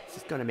 is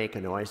this going to make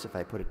a noise if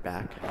I put it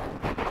back?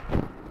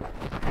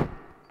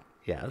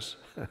 Yes.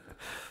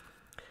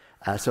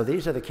 So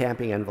these are the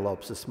camping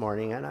envelopes this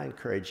morning, and I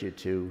encourage you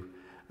to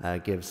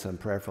give some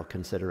prayerful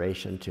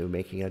consideration to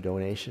making a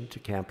donation to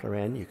Camp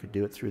Lorraine. You could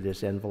do it through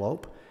this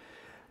envelope.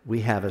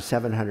 We have a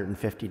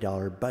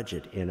 $750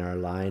 budget in our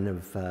line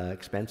of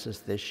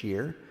expenses this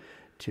year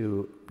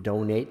to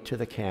donate to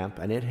the camp,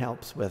 and it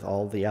helps with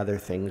all the other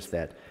things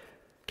that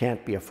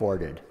can't be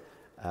afforded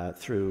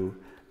through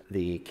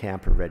the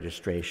camper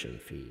registration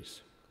fees.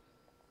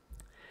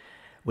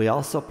 We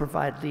also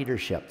provide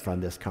leadership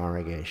from this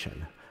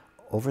congregation.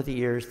 Over the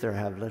years, there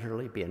have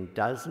literally been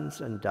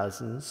dozens and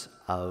dozens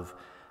of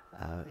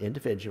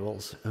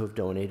individuals who've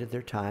donated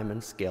their time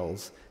and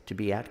skills to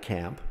be at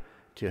camp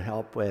to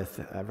help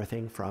with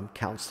everything from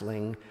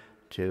counseling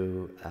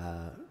to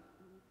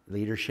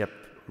leadership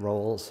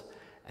roles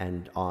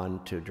and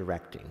on to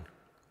directing.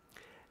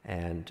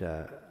 And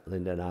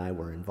Linda and I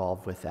were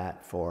involved with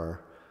that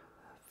for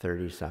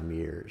 30-some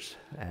years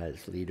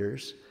as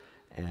leaders,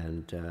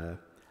 and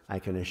I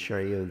can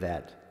assure you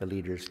that the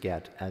leaders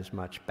get as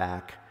much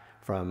back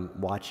from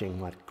watching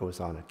what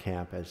goes on at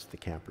camp as the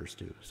campers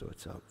do. So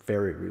it's a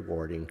very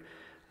rewarding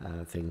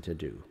thing to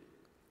do.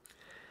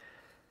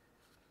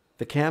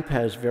 The camp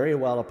has very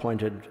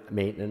well-appointed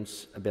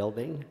maintenance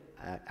building,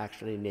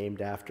 actually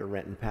named after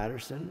Renton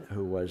Patterson,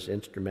 who was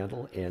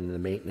instrumental in the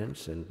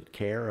maintenance and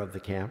care of the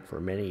camp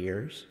for many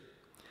years.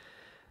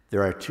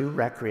 There are 2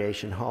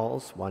 recreation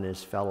halls. One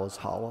is Fellows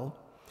Hollow,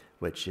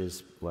 which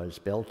was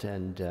built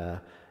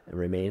and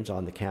remains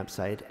on the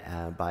campsite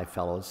by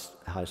Fellows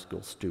High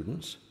School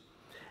students,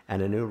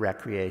 and a new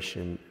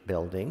recreation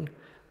building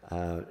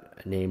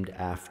named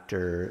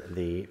after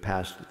the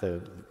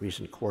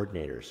recent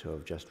coordinators who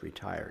have just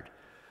retired.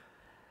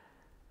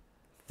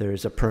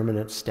 There's a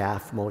permanent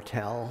staff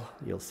motel.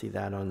 You'll see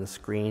that on the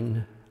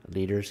screen.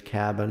 Leader's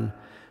cabin,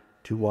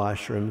 2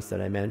 washrooms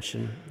that I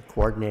mentioned,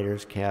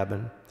 coordinator's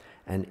cabin,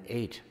 and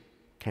 8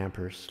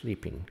 camper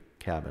sleeping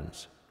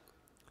cabins.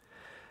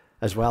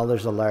 As well,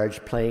 there's a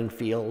large playing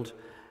field,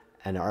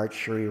 an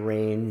archery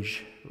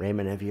range.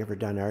 Raymond, have you ever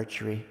done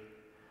archery?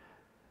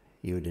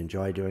 You would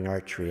enjoy doing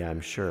archery,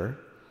 I'm sure.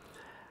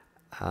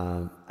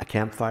 a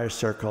campfire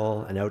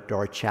circle, an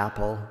outdoor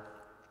chapel,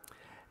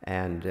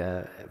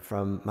 and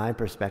from my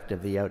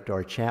perspective, the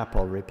outdoor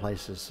chapel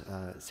replaces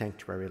a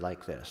sanctuary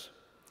like this.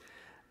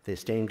 The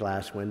stained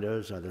glass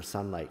windows are the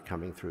sunlight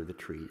coming through the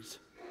trees.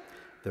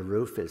 The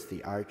roof is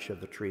the arch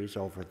of the trees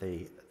over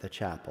the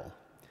chapel.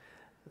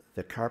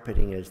 The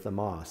carpeting is the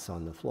moss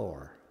on the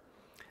floor.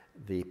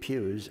 The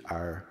pews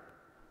are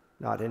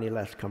not any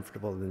less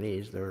comfortable than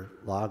these. They're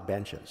log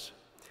benches.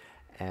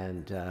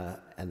 And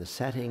the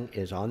setting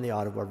is on the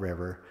Ottawa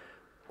River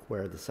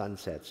where the sun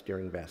sets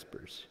during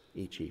Vespers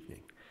each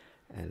evening.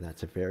 And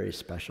that's a very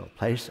special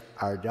place.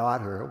 Our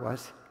daughter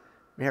was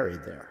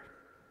married there.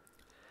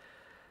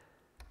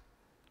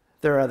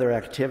 There are other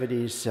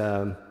activities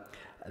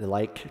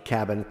like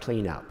cabin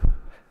cleanup.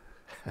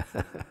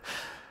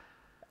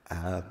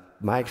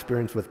 My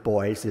experience with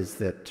boys is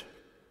that,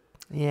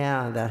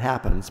 yeah, that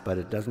happens, but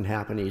it doesn't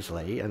happen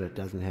easily, and it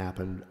doesn't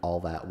happen all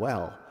that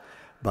well.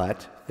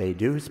 But they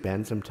do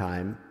spend some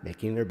time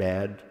making their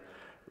bed,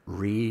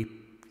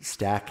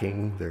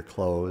 restacking their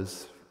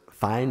clothes,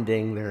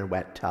 finding their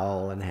wet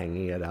towel and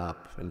hanging it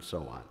up, and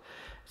so on.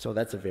 So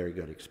that's a very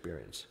good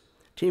experience.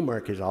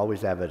 Teamwork is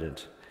always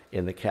evident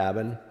in the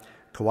cabin.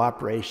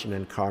 Cooperation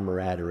and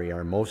camaraderie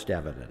are most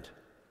evident.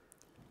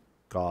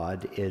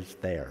 God is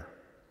there.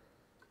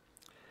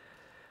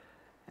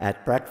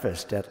 At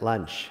breakfast, at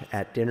lunch,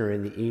 at dinner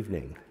in the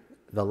evening,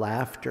 the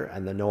laughter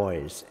and the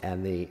noise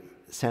and the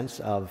sense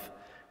of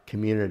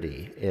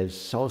community is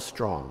so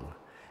strong,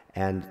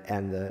 and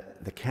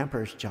the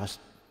campers just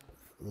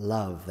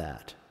love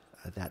that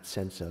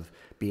sense of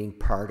being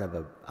part of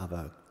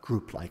a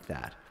group like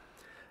that.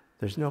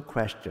 There's no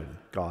question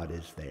God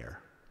is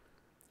there.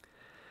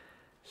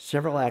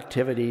 Several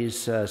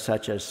activities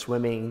such as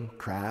swimming,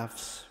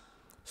 crafts,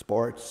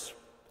 sports,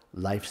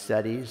 life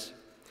studies.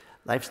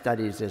 Life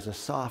studies is a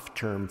soft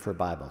term for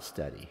Bible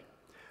study,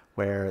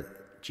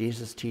 where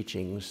Jesus'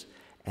 teachings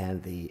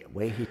and the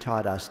way he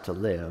taught us to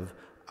live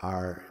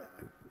are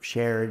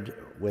shared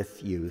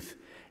with youth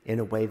in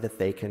a way that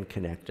they can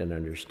connect and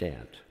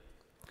understand.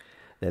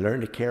 They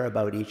learn to care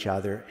about each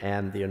other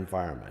and the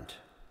environment,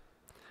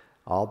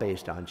 all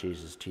based on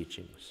Jesus'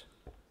 teachings.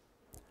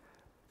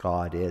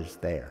 God is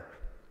there.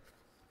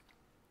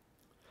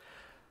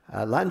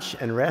 Lunch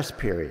and rest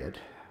period.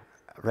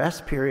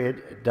 Rest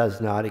period does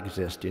not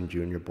exist in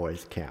junior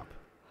boys camp.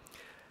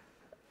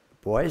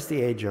 Boys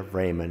the age of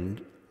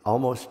Raymond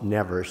almost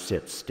never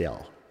sit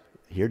still.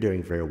 You're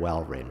doing very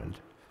well, Raymond.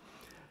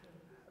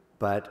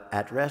 But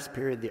at rest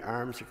period, the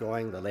arms are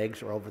going, the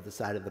legs are over the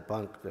side of the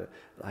bunk, the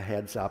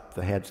head's up,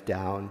 the head's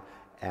down,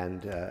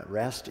 and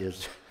rest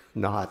is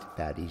not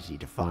that easy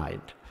to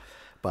find.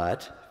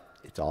 But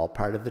it's all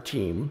part of the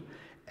team,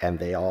 and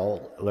they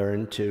all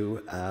learn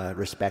to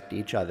respect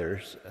each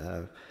other's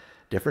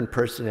different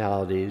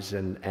personalities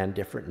and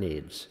different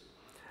needs.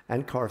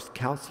 And of course,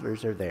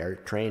 counselors are there,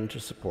 trained to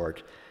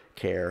support,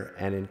 care,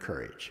 and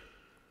encourage.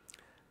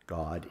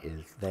 God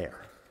is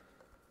there.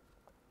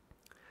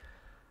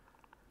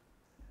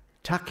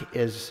 Tuck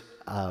is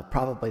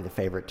probably the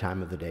favorite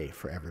time of the day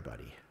for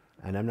everybody.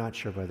 And I'm not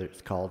sure whether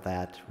it's called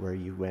that where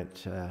you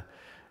went,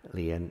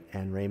 Lee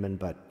and Raymond,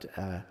 but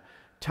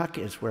Tuck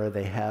is where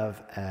they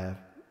have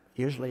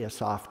usually a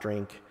soft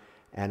drink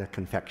and a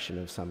confection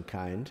of some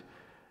kind,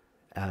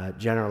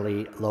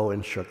 generally low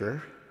in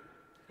sugar,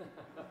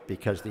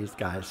 because these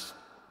guys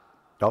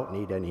don't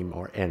need any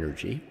more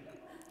energy.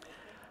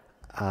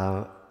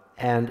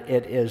 And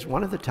it is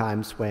one of the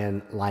times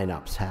when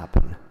lineups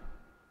happen.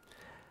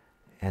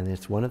 And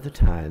it's one of the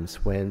times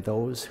when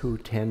those who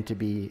tend to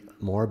be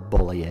more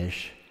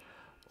bullyish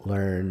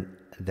learn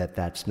that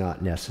that's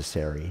not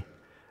necessary,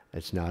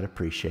 it's not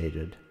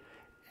appreciated,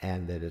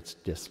 and that it's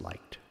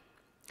disliked.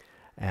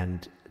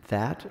 And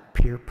that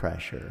peer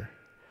pressure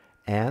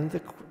and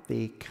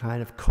the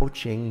kind of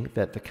coaching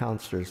that the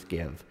counselors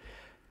give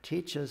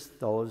teaches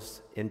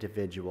those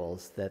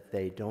individuals that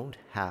they don't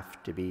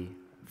have to be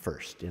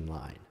first in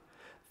line.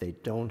 They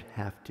don't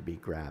have to be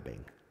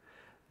grabbing.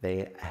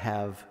 They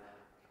have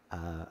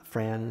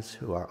friends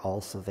who are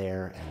also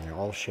there, and they're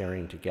all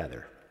sharing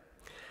together.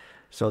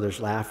 So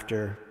there's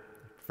laughter,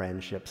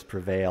 friendships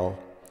prevail,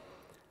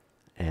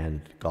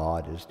 and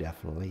God is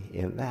definitely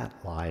in that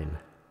line.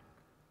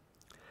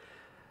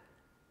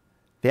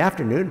 The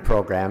afternoon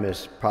program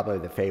is probably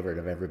the favorite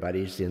of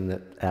everybody's, in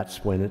that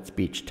that's when it's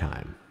beach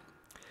time.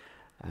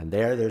 And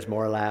there's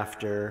more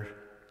laughter,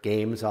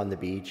 games on the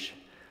beach,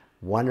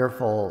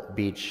 wonderful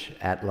beach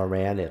at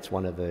Lorraine. It's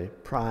one of the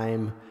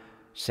prime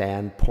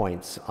sand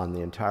points on the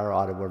entire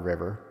Ottawa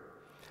River,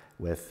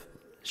 with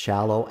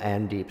shallow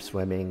and deep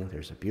swimming.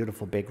 There's a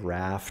beautiful big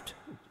raft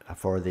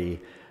for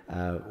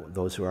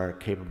those who are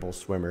capable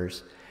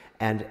swimmers,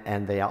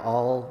 and they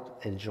all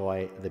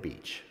enjoy the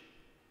beach,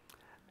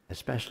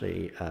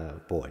 especially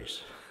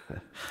boys.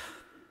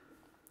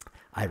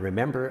 I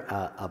remember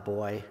a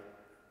boy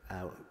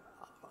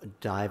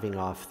diving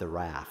off the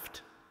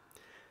raft.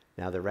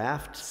 Now the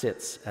raft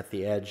sits at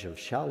the edge of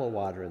shallow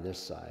water on this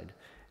side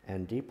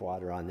and deep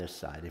water on this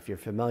side. If you're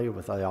familiar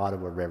with the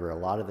Ottawa River, a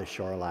lot of the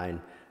shoreline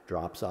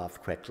drops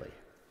off quickly.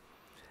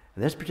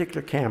 And this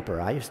particular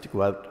camper, I used to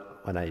go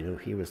out when I knew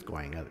he was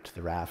going out to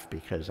the raft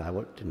because I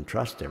didn't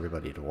trust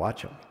everybody to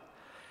watch him.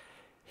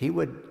 He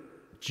would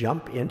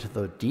jump into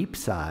the deep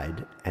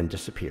side and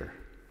disappear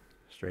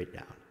straight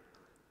down.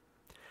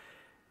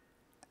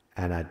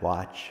 And I'd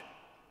watch,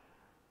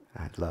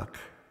 I'd look.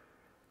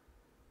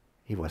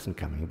 He wasn't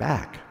coming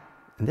back.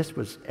 And this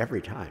was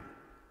every time.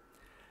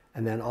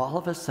 And then all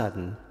of a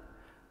sudden,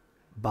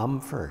 bum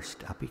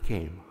first, up he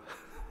came.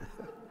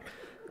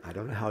 I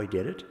don't know how he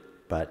did it,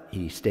 but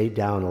he stayed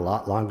down a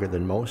lot longer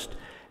than most,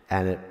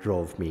 and it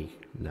drove me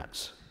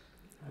nuts.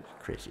 It was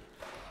crazy.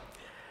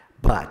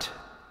 But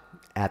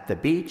at the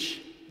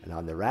beach and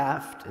on the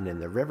raft and in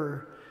the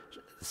river,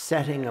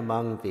 setting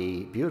among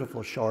the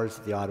beautiful shores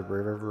of the Ottawa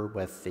River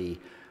with the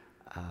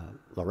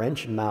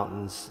Laurentian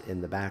Mountains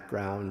in the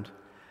background,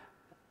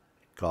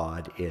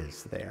 God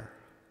is there.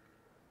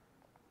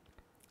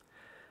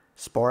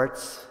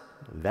 Sports,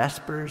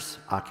 Vespers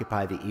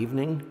occupy the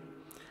evening.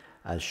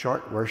 A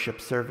short worship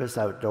service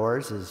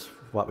outdoors is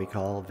what we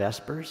call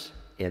Vespers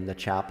in the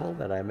chapel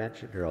that I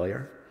mentioned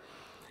earlier.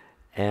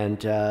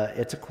 And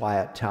it's a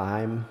quiet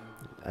time,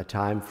 a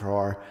time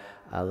for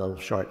a little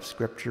short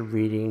scripture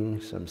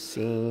reading, some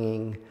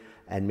singing,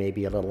 and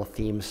maybe a little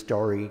theme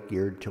story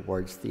geared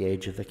towards the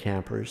age of the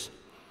campers.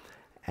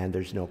 And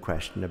there's no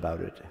question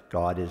about it.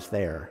 God is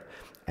there.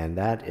 And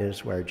that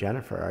is where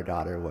Jennifer, our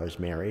daughter, was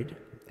married,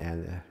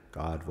 and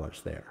God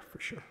was there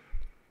for sure.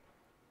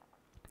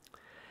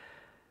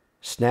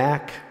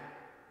 Snack,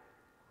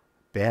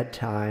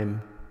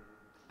 bedtime,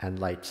 and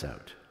lights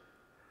out.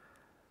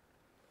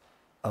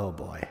 Oh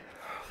boy.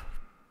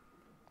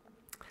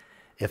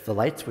 If the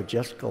lights would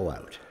just go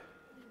out,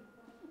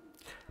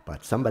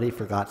 but somebody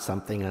forgot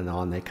something and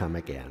on they come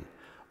again,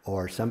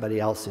 or somebody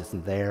else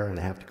isn't there and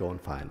I have to go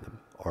and find them,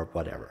 or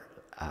whatever.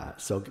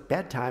 So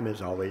bedtime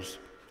is always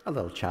a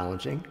little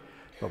challenging,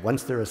 but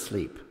once they're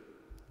asleep,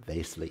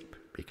 they sleep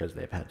because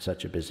they've had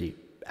such a busy,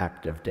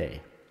 active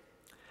day.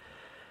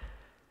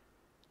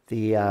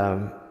 The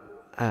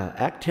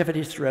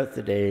activities throughout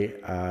the day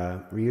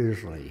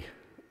usually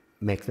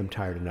make them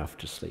tired enough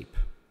to sleep.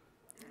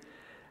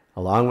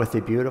 Along with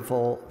the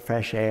beautiful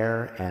fresh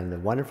air and the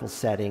wonderful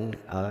setting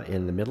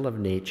in the middle of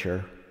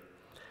nature,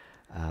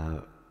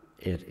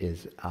 it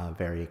is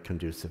very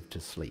conducive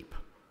to sleep.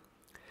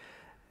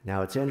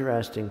 Now it's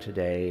interesting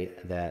today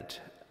that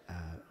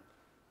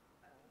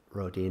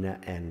Rodina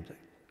and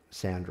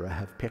Sandra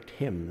have picked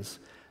hymns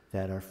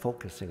that are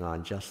focusing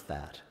on just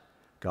that,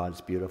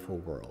 God's beautiful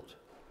world.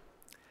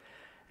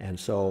 And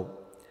so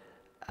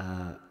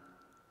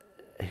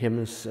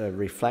hymns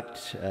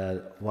reflect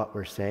what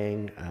we're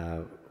saying.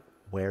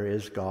 Where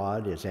is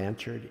God is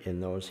answered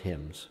in those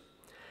hymns.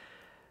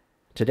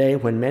 Today,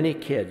 when many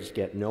kids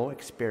get no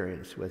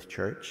experience with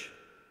church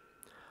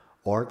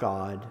or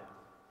God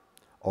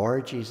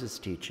or Jesus'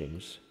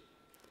 teachings,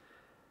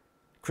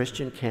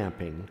 Christian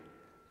camping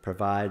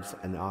provides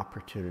an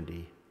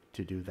opportunity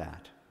to do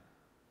that.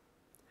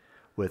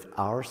 With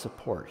our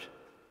support,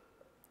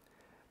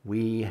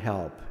 we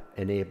help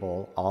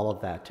enable all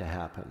of that to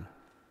happen.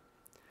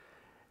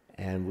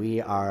 And we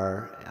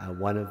are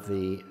one of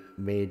the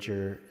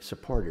major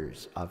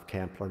supporters of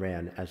Camp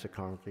Lorraine as a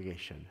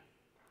congregation.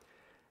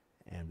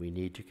 And we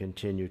need to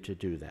continue to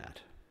do that.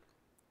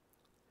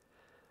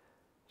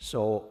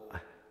 So,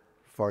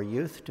 for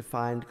youth to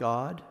find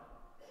God,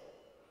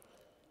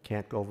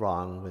 can't go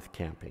wrong with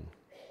camping.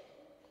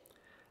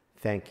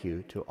 Thank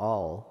you to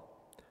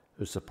all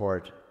who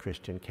support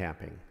Christian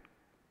camping.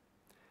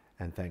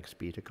 And thanks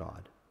be to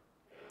God.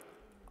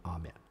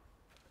 Amen.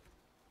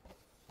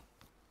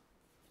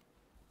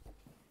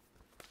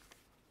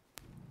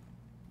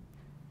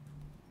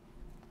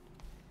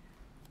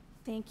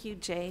 Thank you,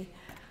 Jay,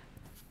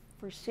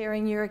 for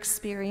sharing your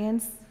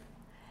experience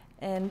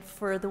and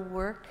for the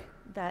work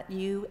that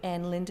you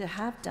and Linda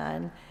have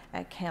done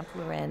at Camp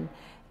Lorraine.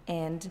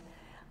 And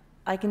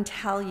I can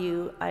tell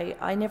you,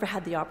 I never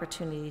had the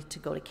opportunity to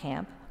go to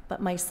camp,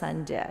 but my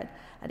son did.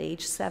 At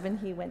age 7,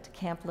 he went to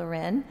Camp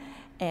Lorraine,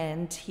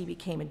 and he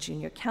became a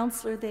junior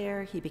counselor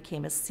there, he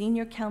became a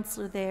senior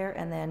counselor there,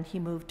 and then he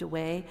moved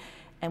away.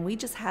 And we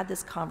just had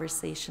this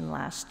conversation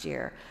last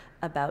year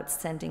about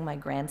sending my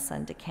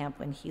grandson to camp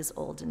when he's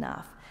old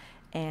enough.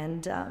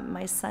 And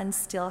my son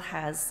still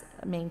has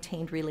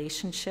maintained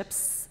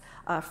relationships,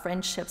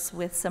 friendships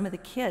with some of the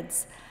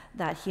kids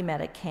that he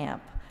met at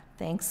camp.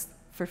 Thanks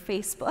for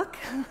Facebook,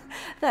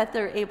 that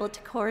they're able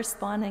to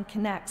correspond and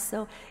connect.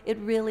 So it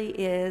really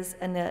is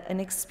an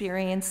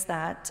experience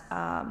that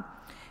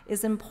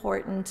is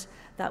important,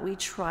 that we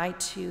try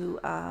to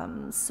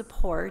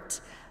support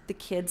the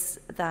kids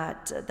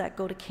that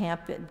go to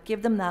camp and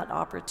give them that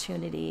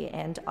opportunity.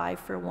 And I,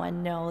 for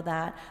one, know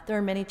that there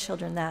are many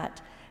children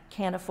that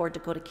can't afford to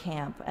go to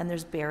camp, and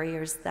there's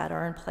barriers that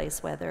are in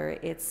place, whether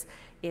it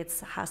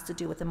has to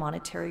do with a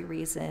monetary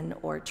reason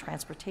or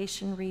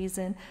transportation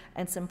reason,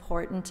 and it's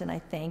important. And I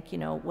thank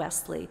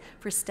Wesley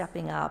for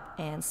stepping up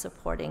and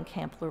supporting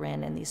Camp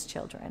Lorraine and these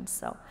children.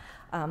 So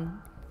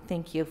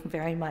thank you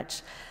very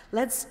much.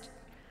 Let's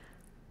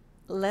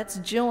Let's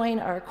join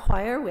our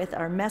choir with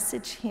our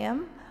message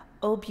hymn,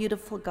 O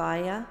Beautiful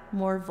Gaia,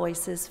 More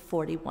Voices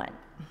 41.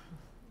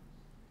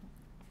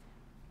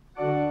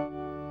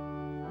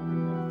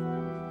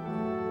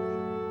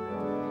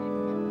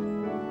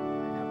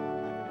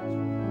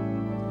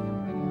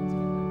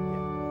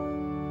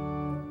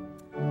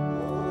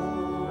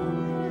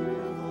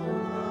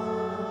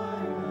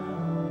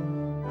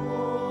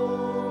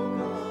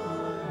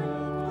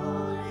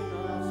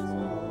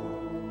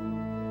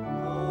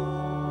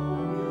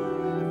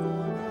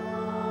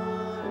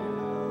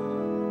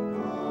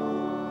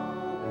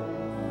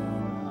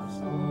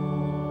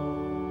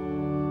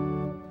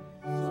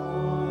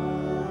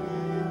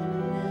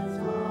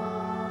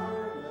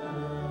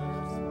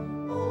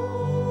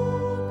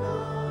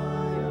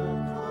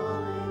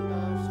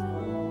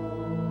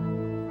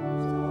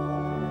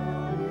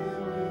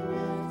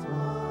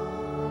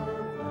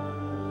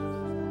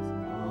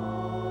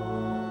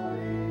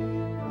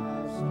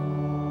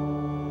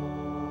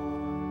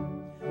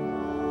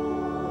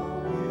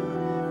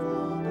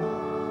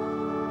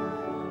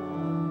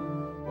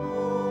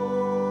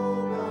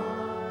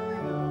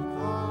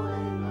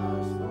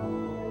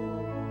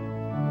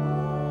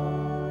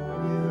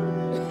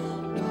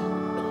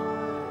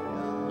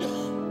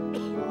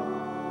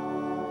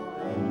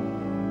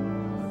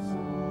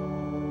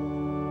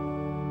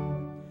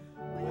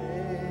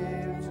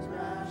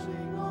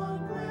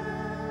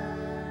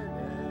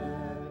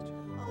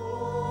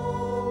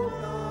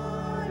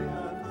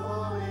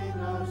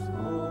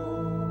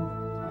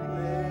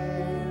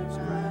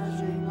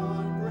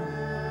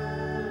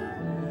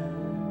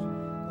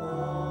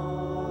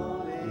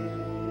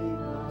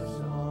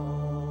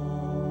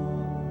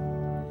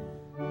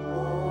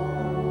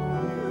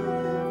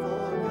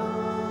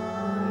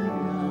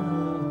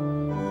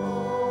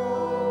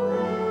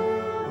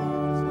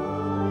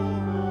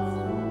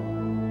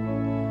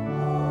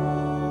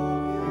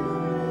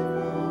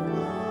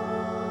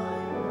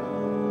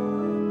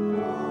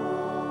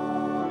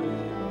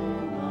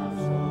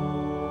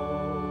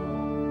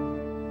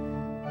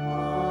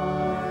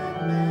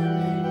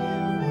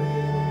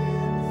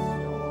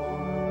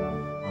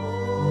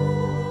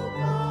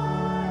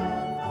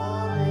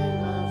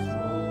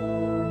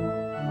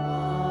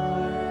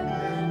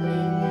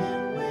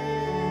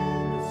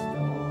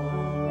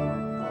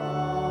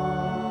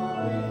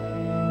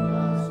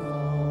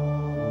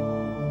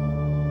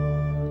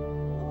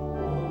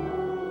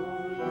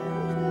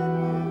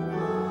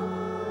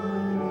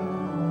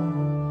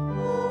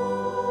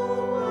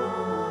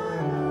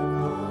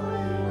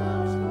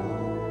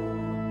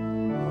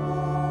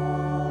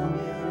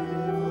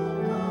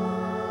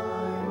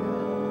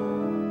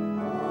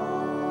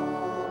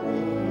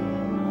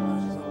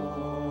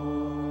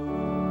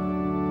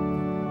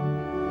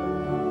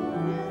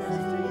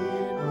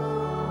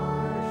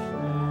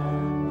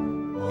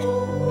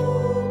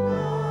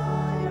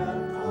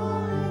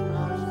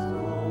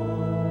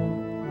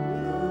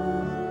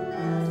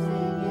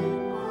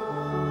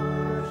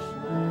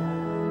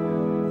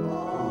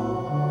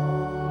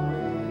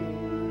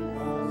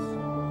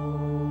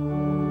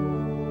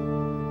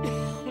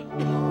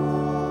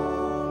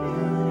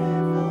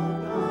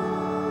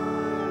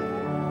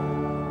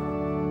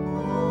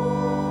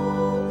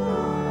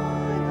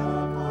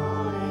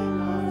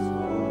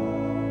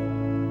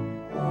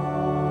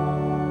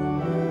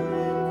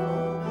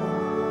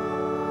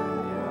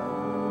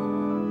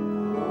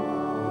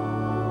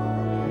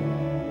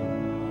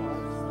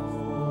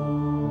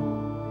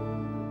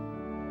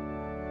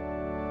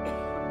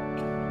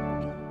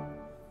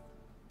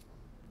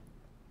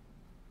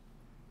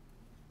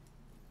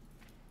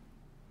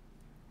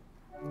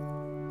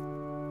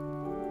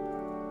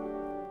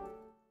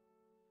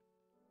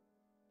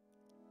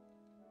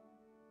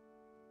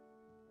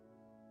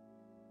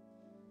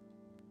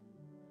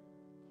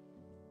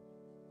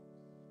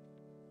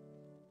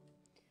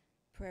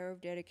 Prayer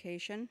of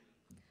dedication.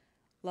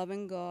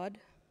 Loving God,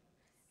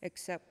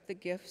 accept the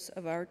gifts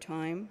of our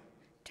time,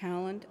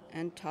 talent,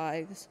 and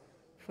tithes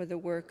for the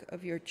work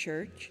of your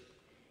church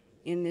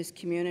in this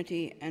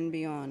community and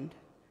beyond.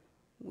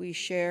 We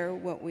share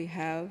what we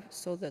have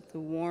so that the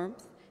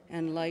warmth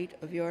and light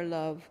of your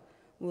love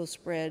will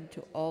spread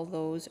to all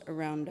those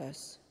around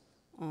us.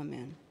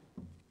 Amen.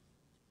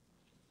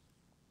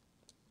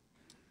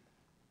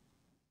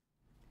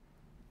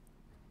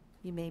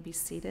 You may be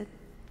seated.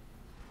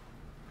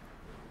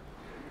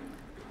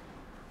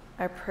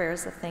 Our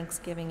prayers of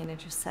thanksgiving and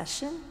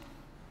intercession.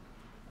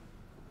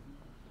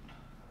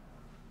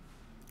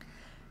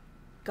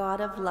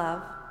 God of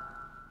love,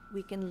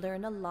 we can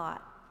learn a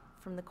lot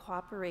from the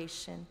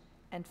cooperation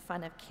and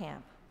fun of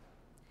camp.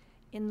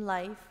 In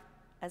life,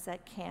 as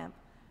at camp,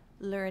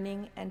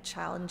 learning and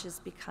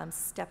challenges become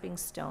stepping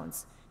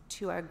stones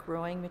to our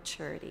growing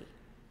maturity.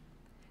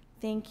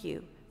 Thank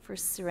you for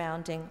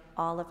surrounding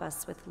all of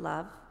us with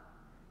love,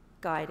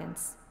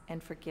 guidance,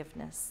 and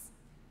forgiveness.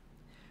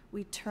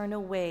 We turn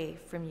away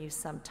from you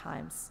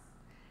sometimes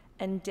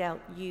and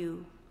doubt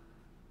you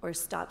or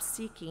stop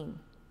seeking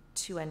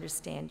to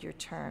understand your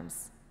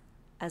terms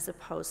as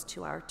opposed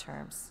to our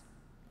terms.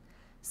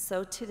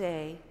 So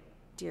today,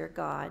 dear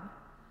God,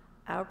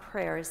 our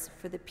prayers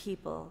for the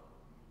people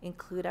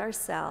include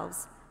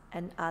ourselves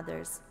and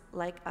others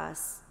like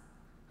us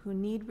who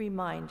need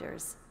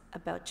reminders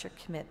about your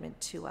commitment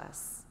to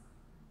us.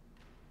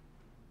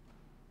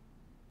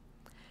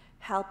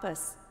 Help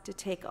us to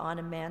take on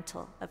a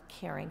mantle of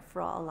caring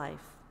for all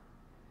life,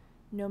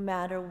 no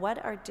matter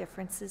what our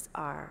differences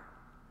are,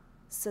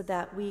 so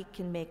that we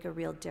can make a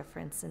real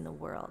difference in the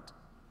world.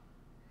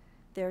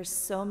 There are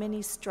so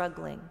many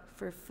struggling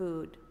for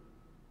food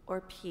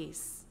or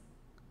peace,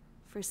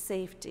 for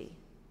safety,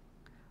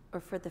 or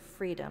for the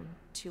freedom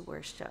to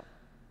worship.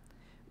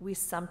 We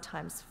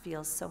sometimes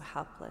feel so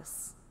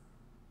helpless.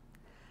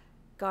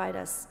 Guide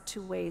us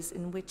to ways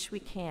in which we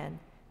can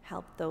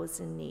help those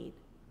in need.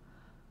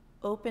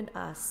 Open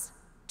us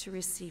to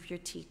receive your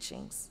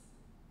teachings.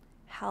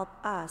 Help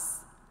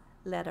us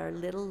let our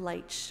little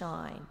light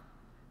shine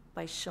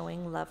by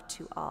showing love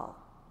to all.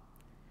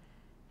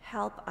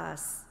 Help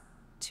us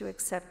to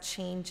accept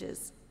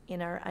changes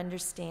in our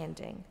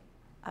understanding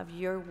of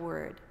your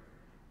word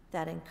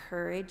that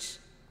encourage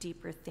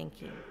deeper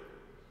thinking,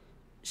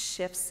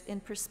 shifts in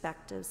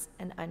perspectives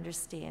and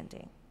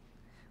understanding,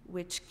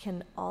 which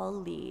can all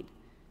lead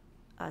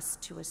us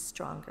to a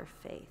stronger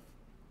faith.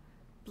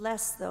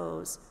 Bless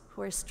those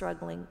who are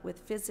struggling with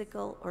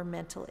physical or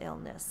mental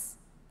illness,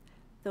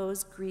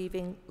 those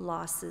grieving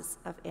losses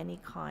of any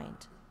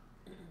kind,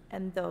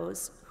 and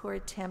those who are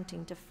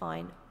attempting to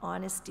find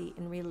honesty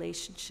in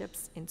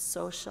relationships in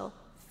social,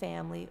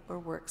 family, or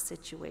work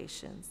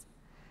situations.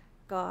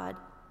 God,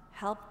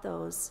 help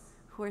those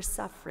who are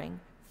suffering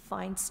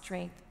find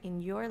strength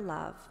in your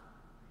love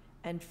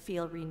and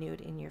feel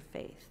renewed in your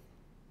faith.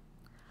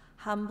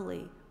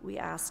 Humbly, we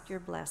ask your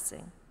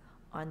blessing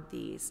on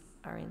these,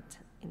 our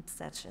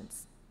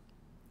intercessions.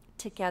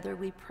 Together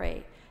we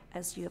pray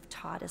as you have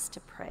taught us to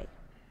pray.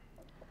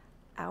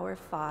 Our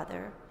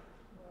Father,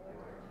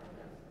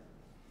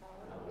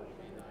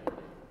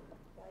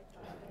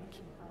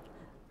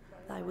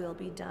 thy will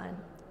be done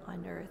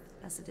on earth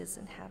as it is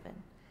in heaven.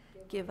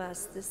 Give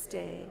us this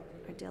day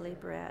our daily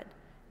bread,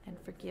 and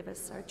forgive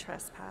us our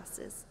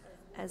trespasses,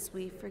 as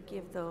we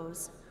forgive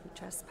those who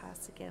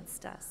trespass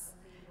against us.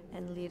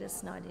 And lead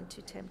us not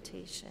into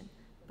temptation,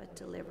 but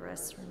deliver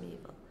us from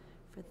evil.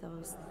 For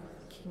those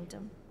the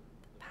kingdom,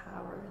 the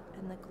power,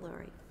 and the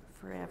glory,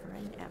 forever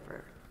and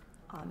ever.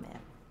 Amen.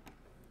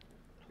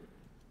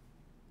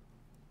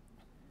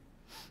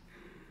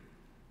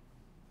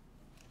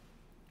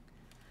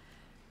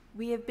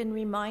 We have been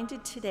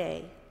reminded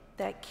today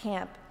that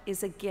camp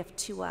is a gift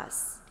to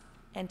us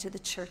and to the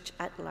church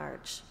at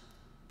large.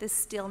 The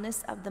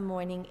stillness of the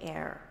morning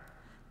air,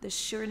 the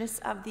sureness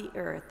of the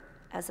earth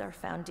as our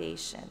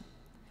foundation,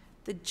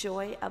 the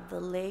joy of the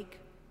lake,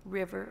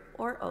 river,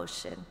 or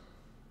ocean,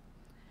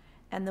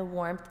 and the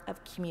warmth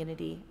of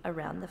community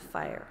around the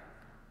fire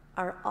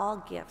are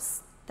all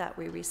gifts that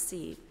we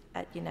receive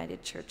at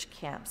United Church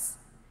camps,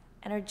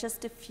 and are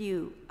just a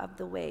few of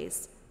the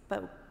ways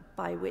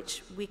by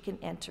which we can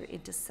enter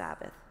into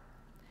Sabbath.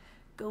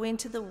 Go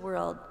into the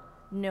world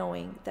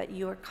knowing that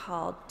you are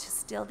called to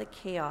still the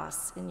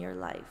chaos in your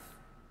life,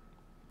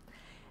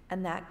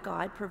 and that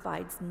God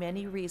provides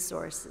many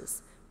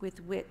resources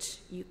with which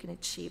you can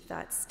achieve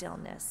that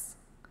stillness.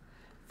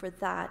 For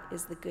that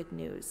is the good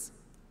news.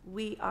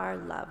 We are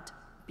loved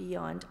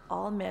beyond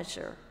all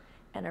measure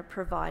and are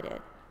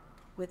provided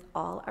with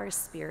all our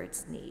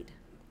spirits need.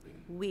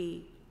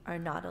 We are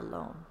not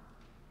alone.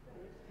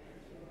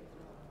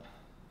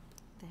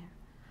 There.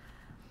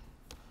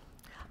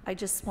 I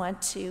just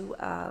want to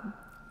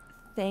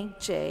thank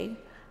Jay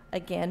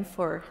again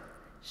for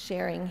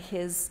sharing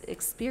his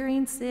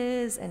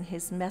experiences and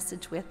his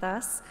message with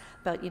us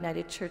about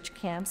United Church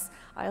camps.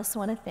 I also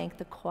want to thank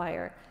the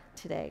choir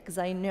today, because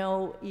I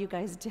know you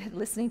guys did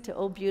listening to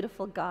Oh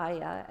Beautiful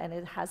Gaia, and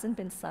it hasn't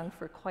been sung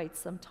for quite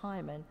some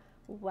time, and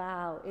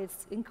wow,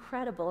 it's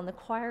incredible. And the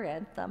choir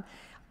anthem,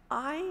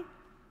 I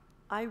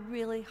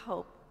really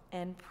hope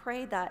and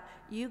pray that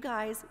you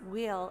guys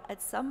will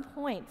at some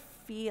point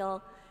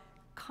feel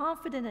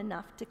confident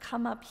enough to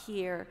come up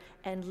here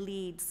and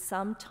lead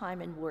some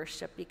time in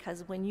worship,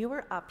 because when you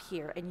are up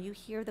here and you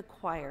hear the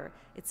choir,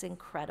 it's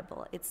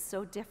incredible. It's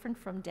so different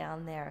from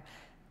down there.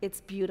 It's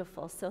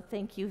beautiful, so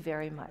thank you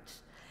very much.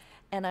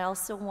 And I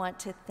also want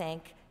to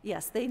thank,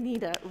 yes, they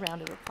need a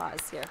round of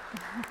applause here.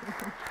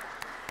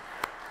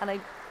 And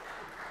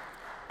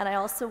I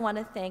also want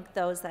to thank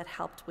those that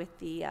helped with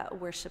the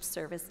worship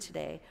service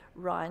today.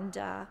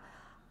 Rhonda,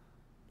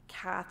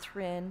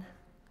 Catherine,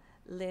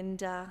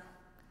 Linda,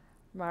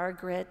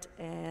 Margaret,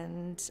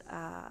 and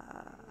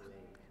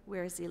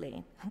where's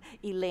Elaine?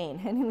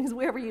 Elaine, and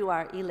wherever you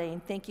are,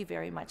 Elaine, thank you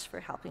very much for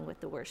helping with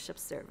the worship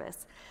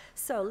service.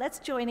 So let's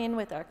join in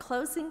with our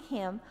closing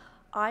hymn,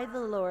 I,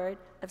 the Lord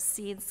of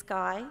Sea and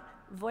Sky,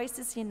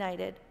 Voices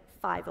United,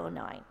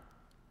 509.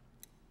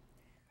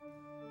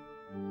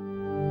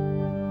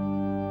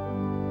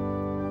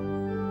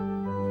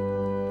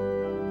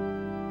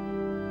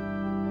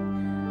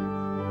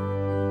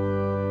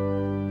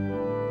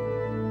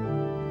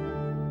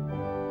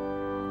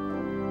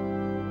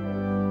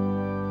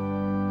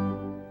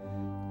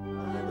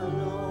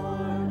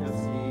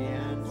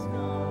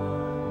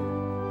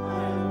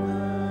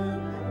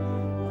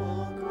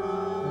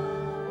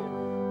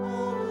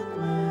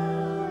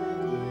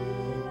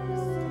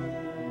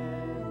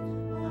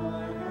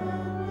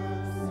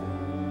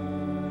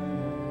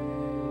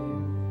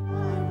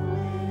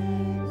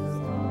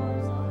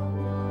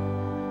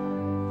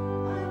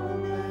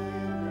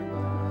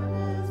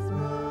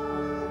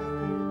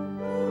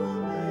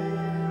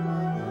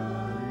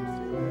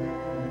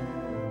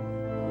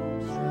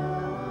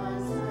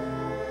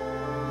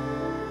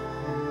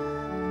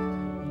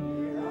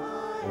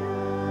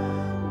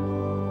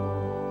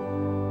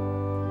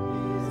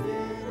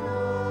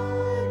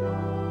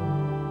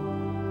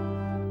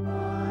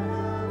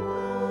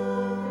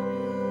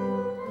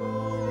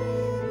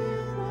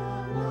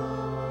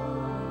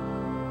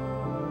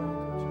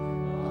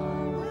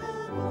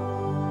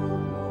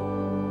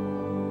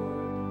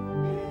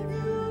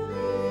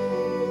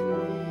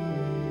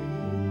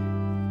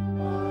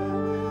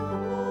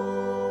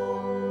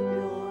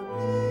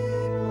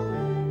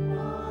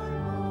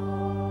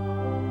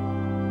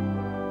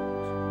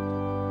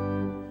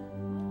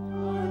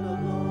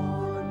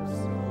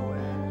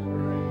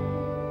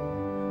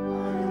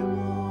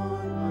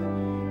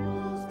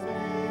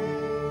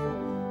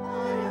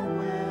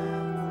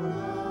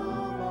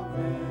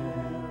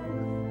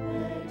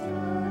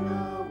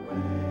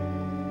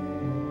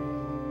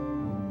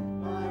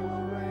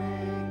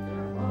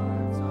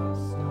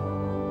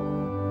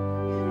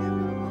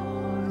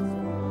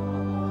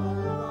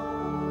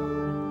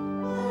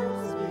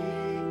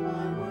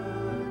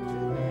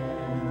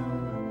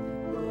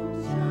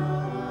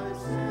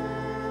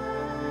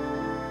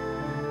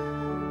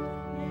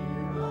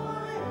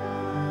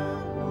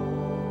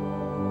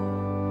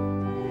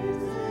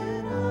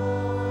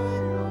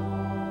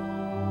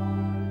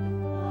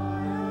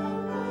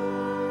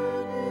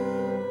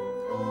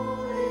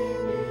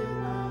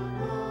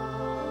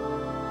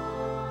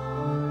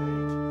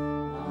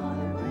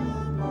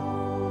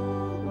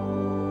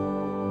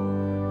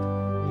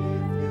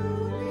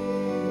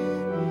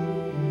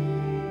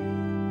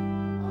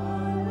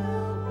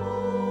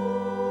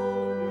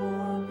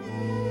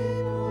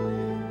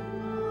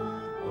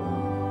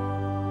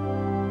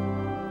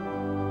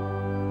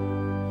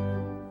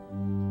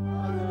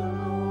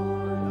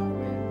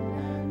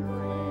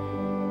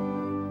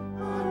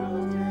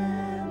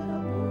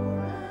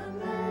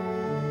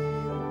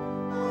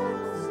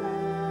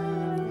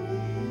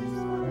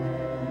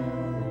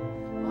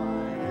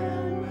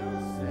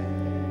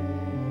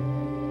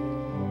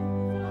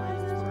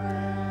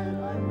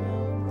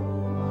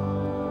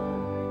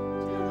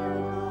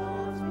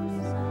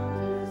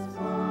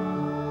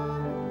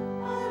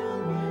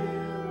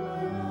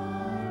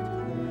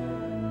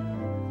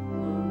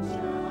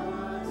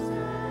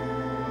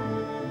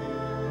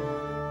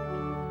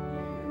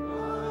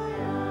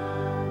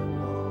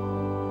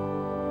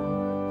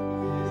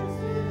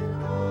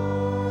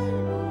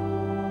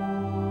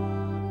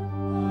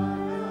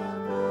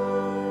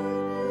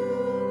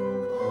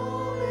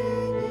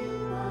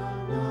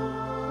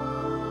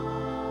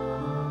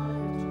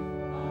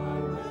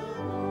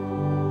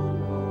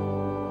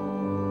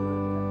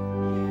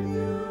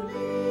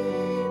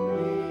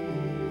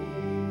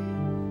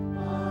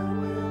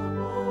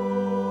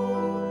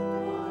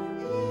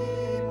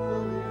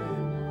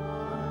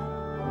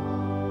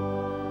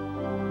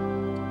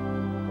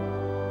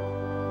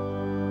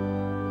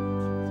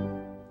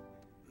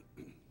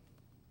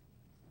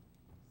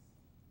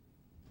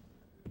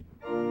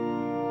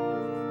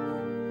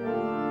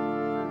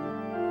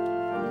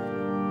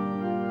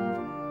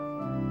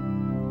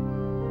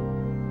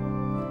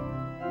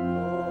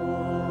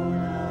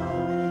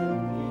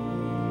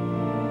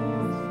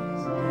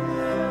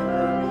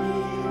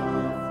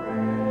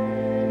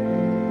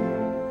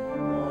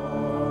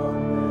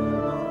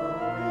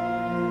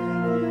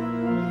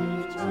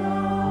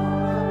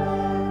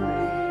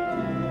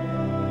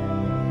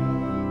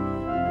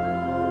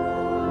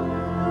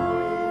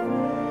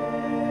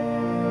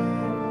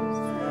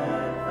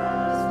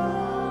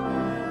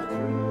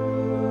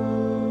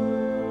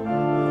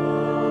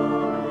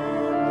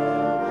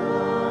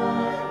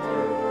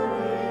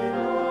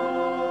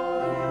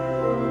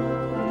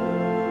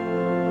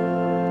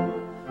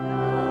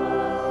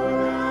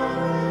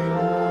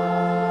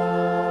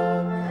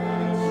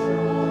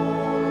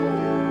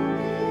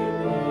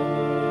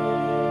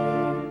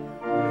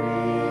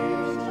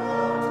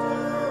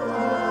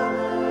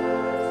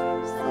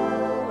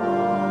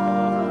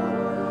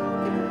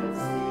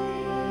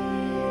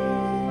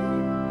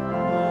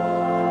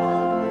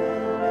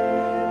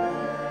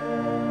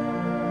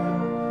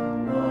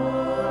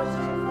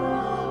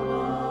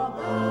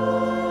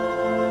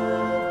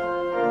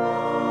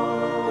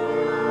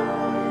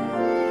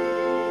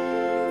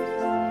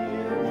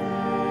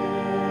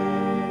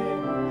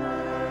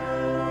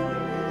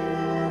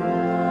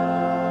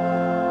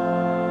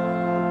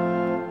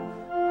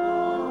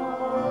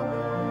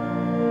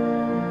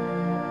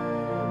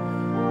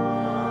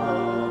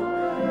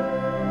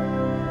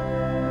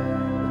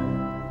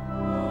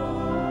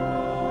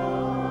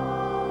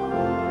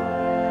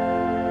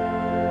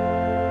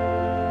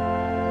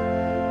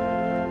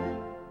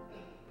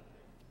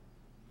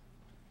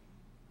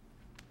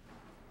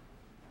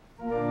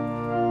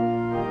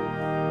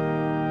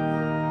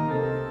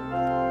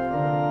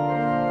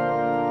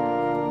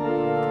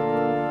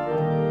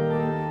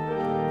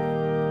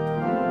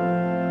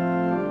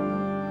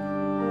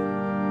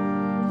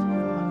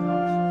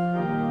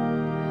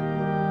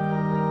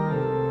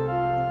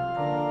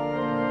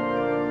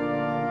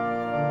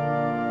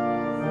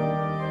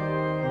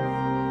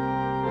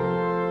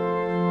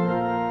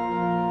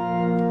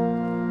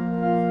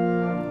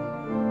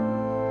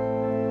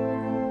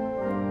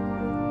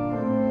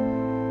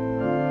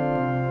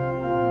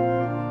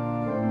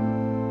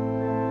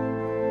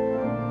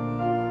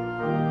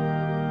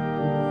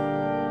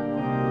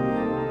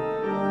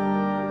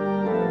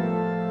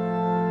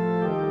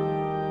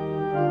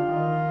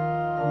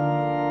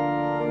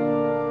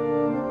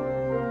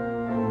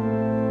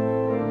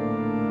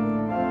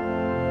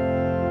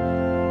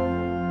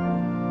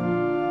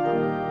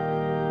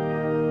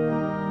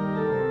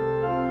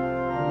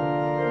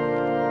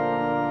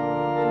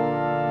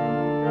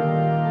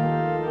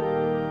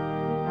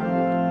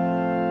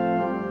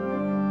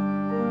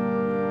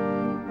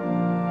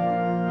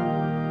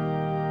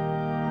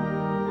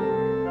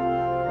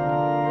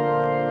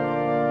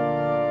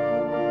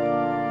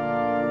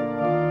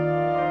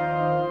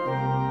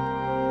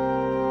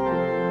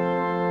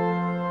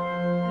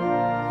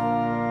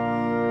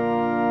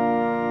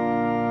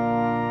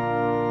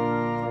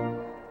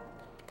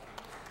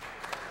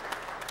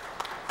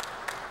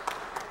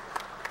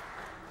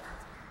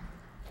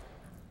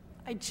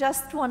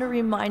 just want to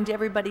remind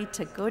everybody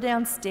to go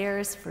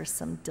downstairs for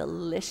some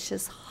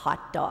delicious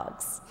hot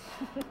dogs.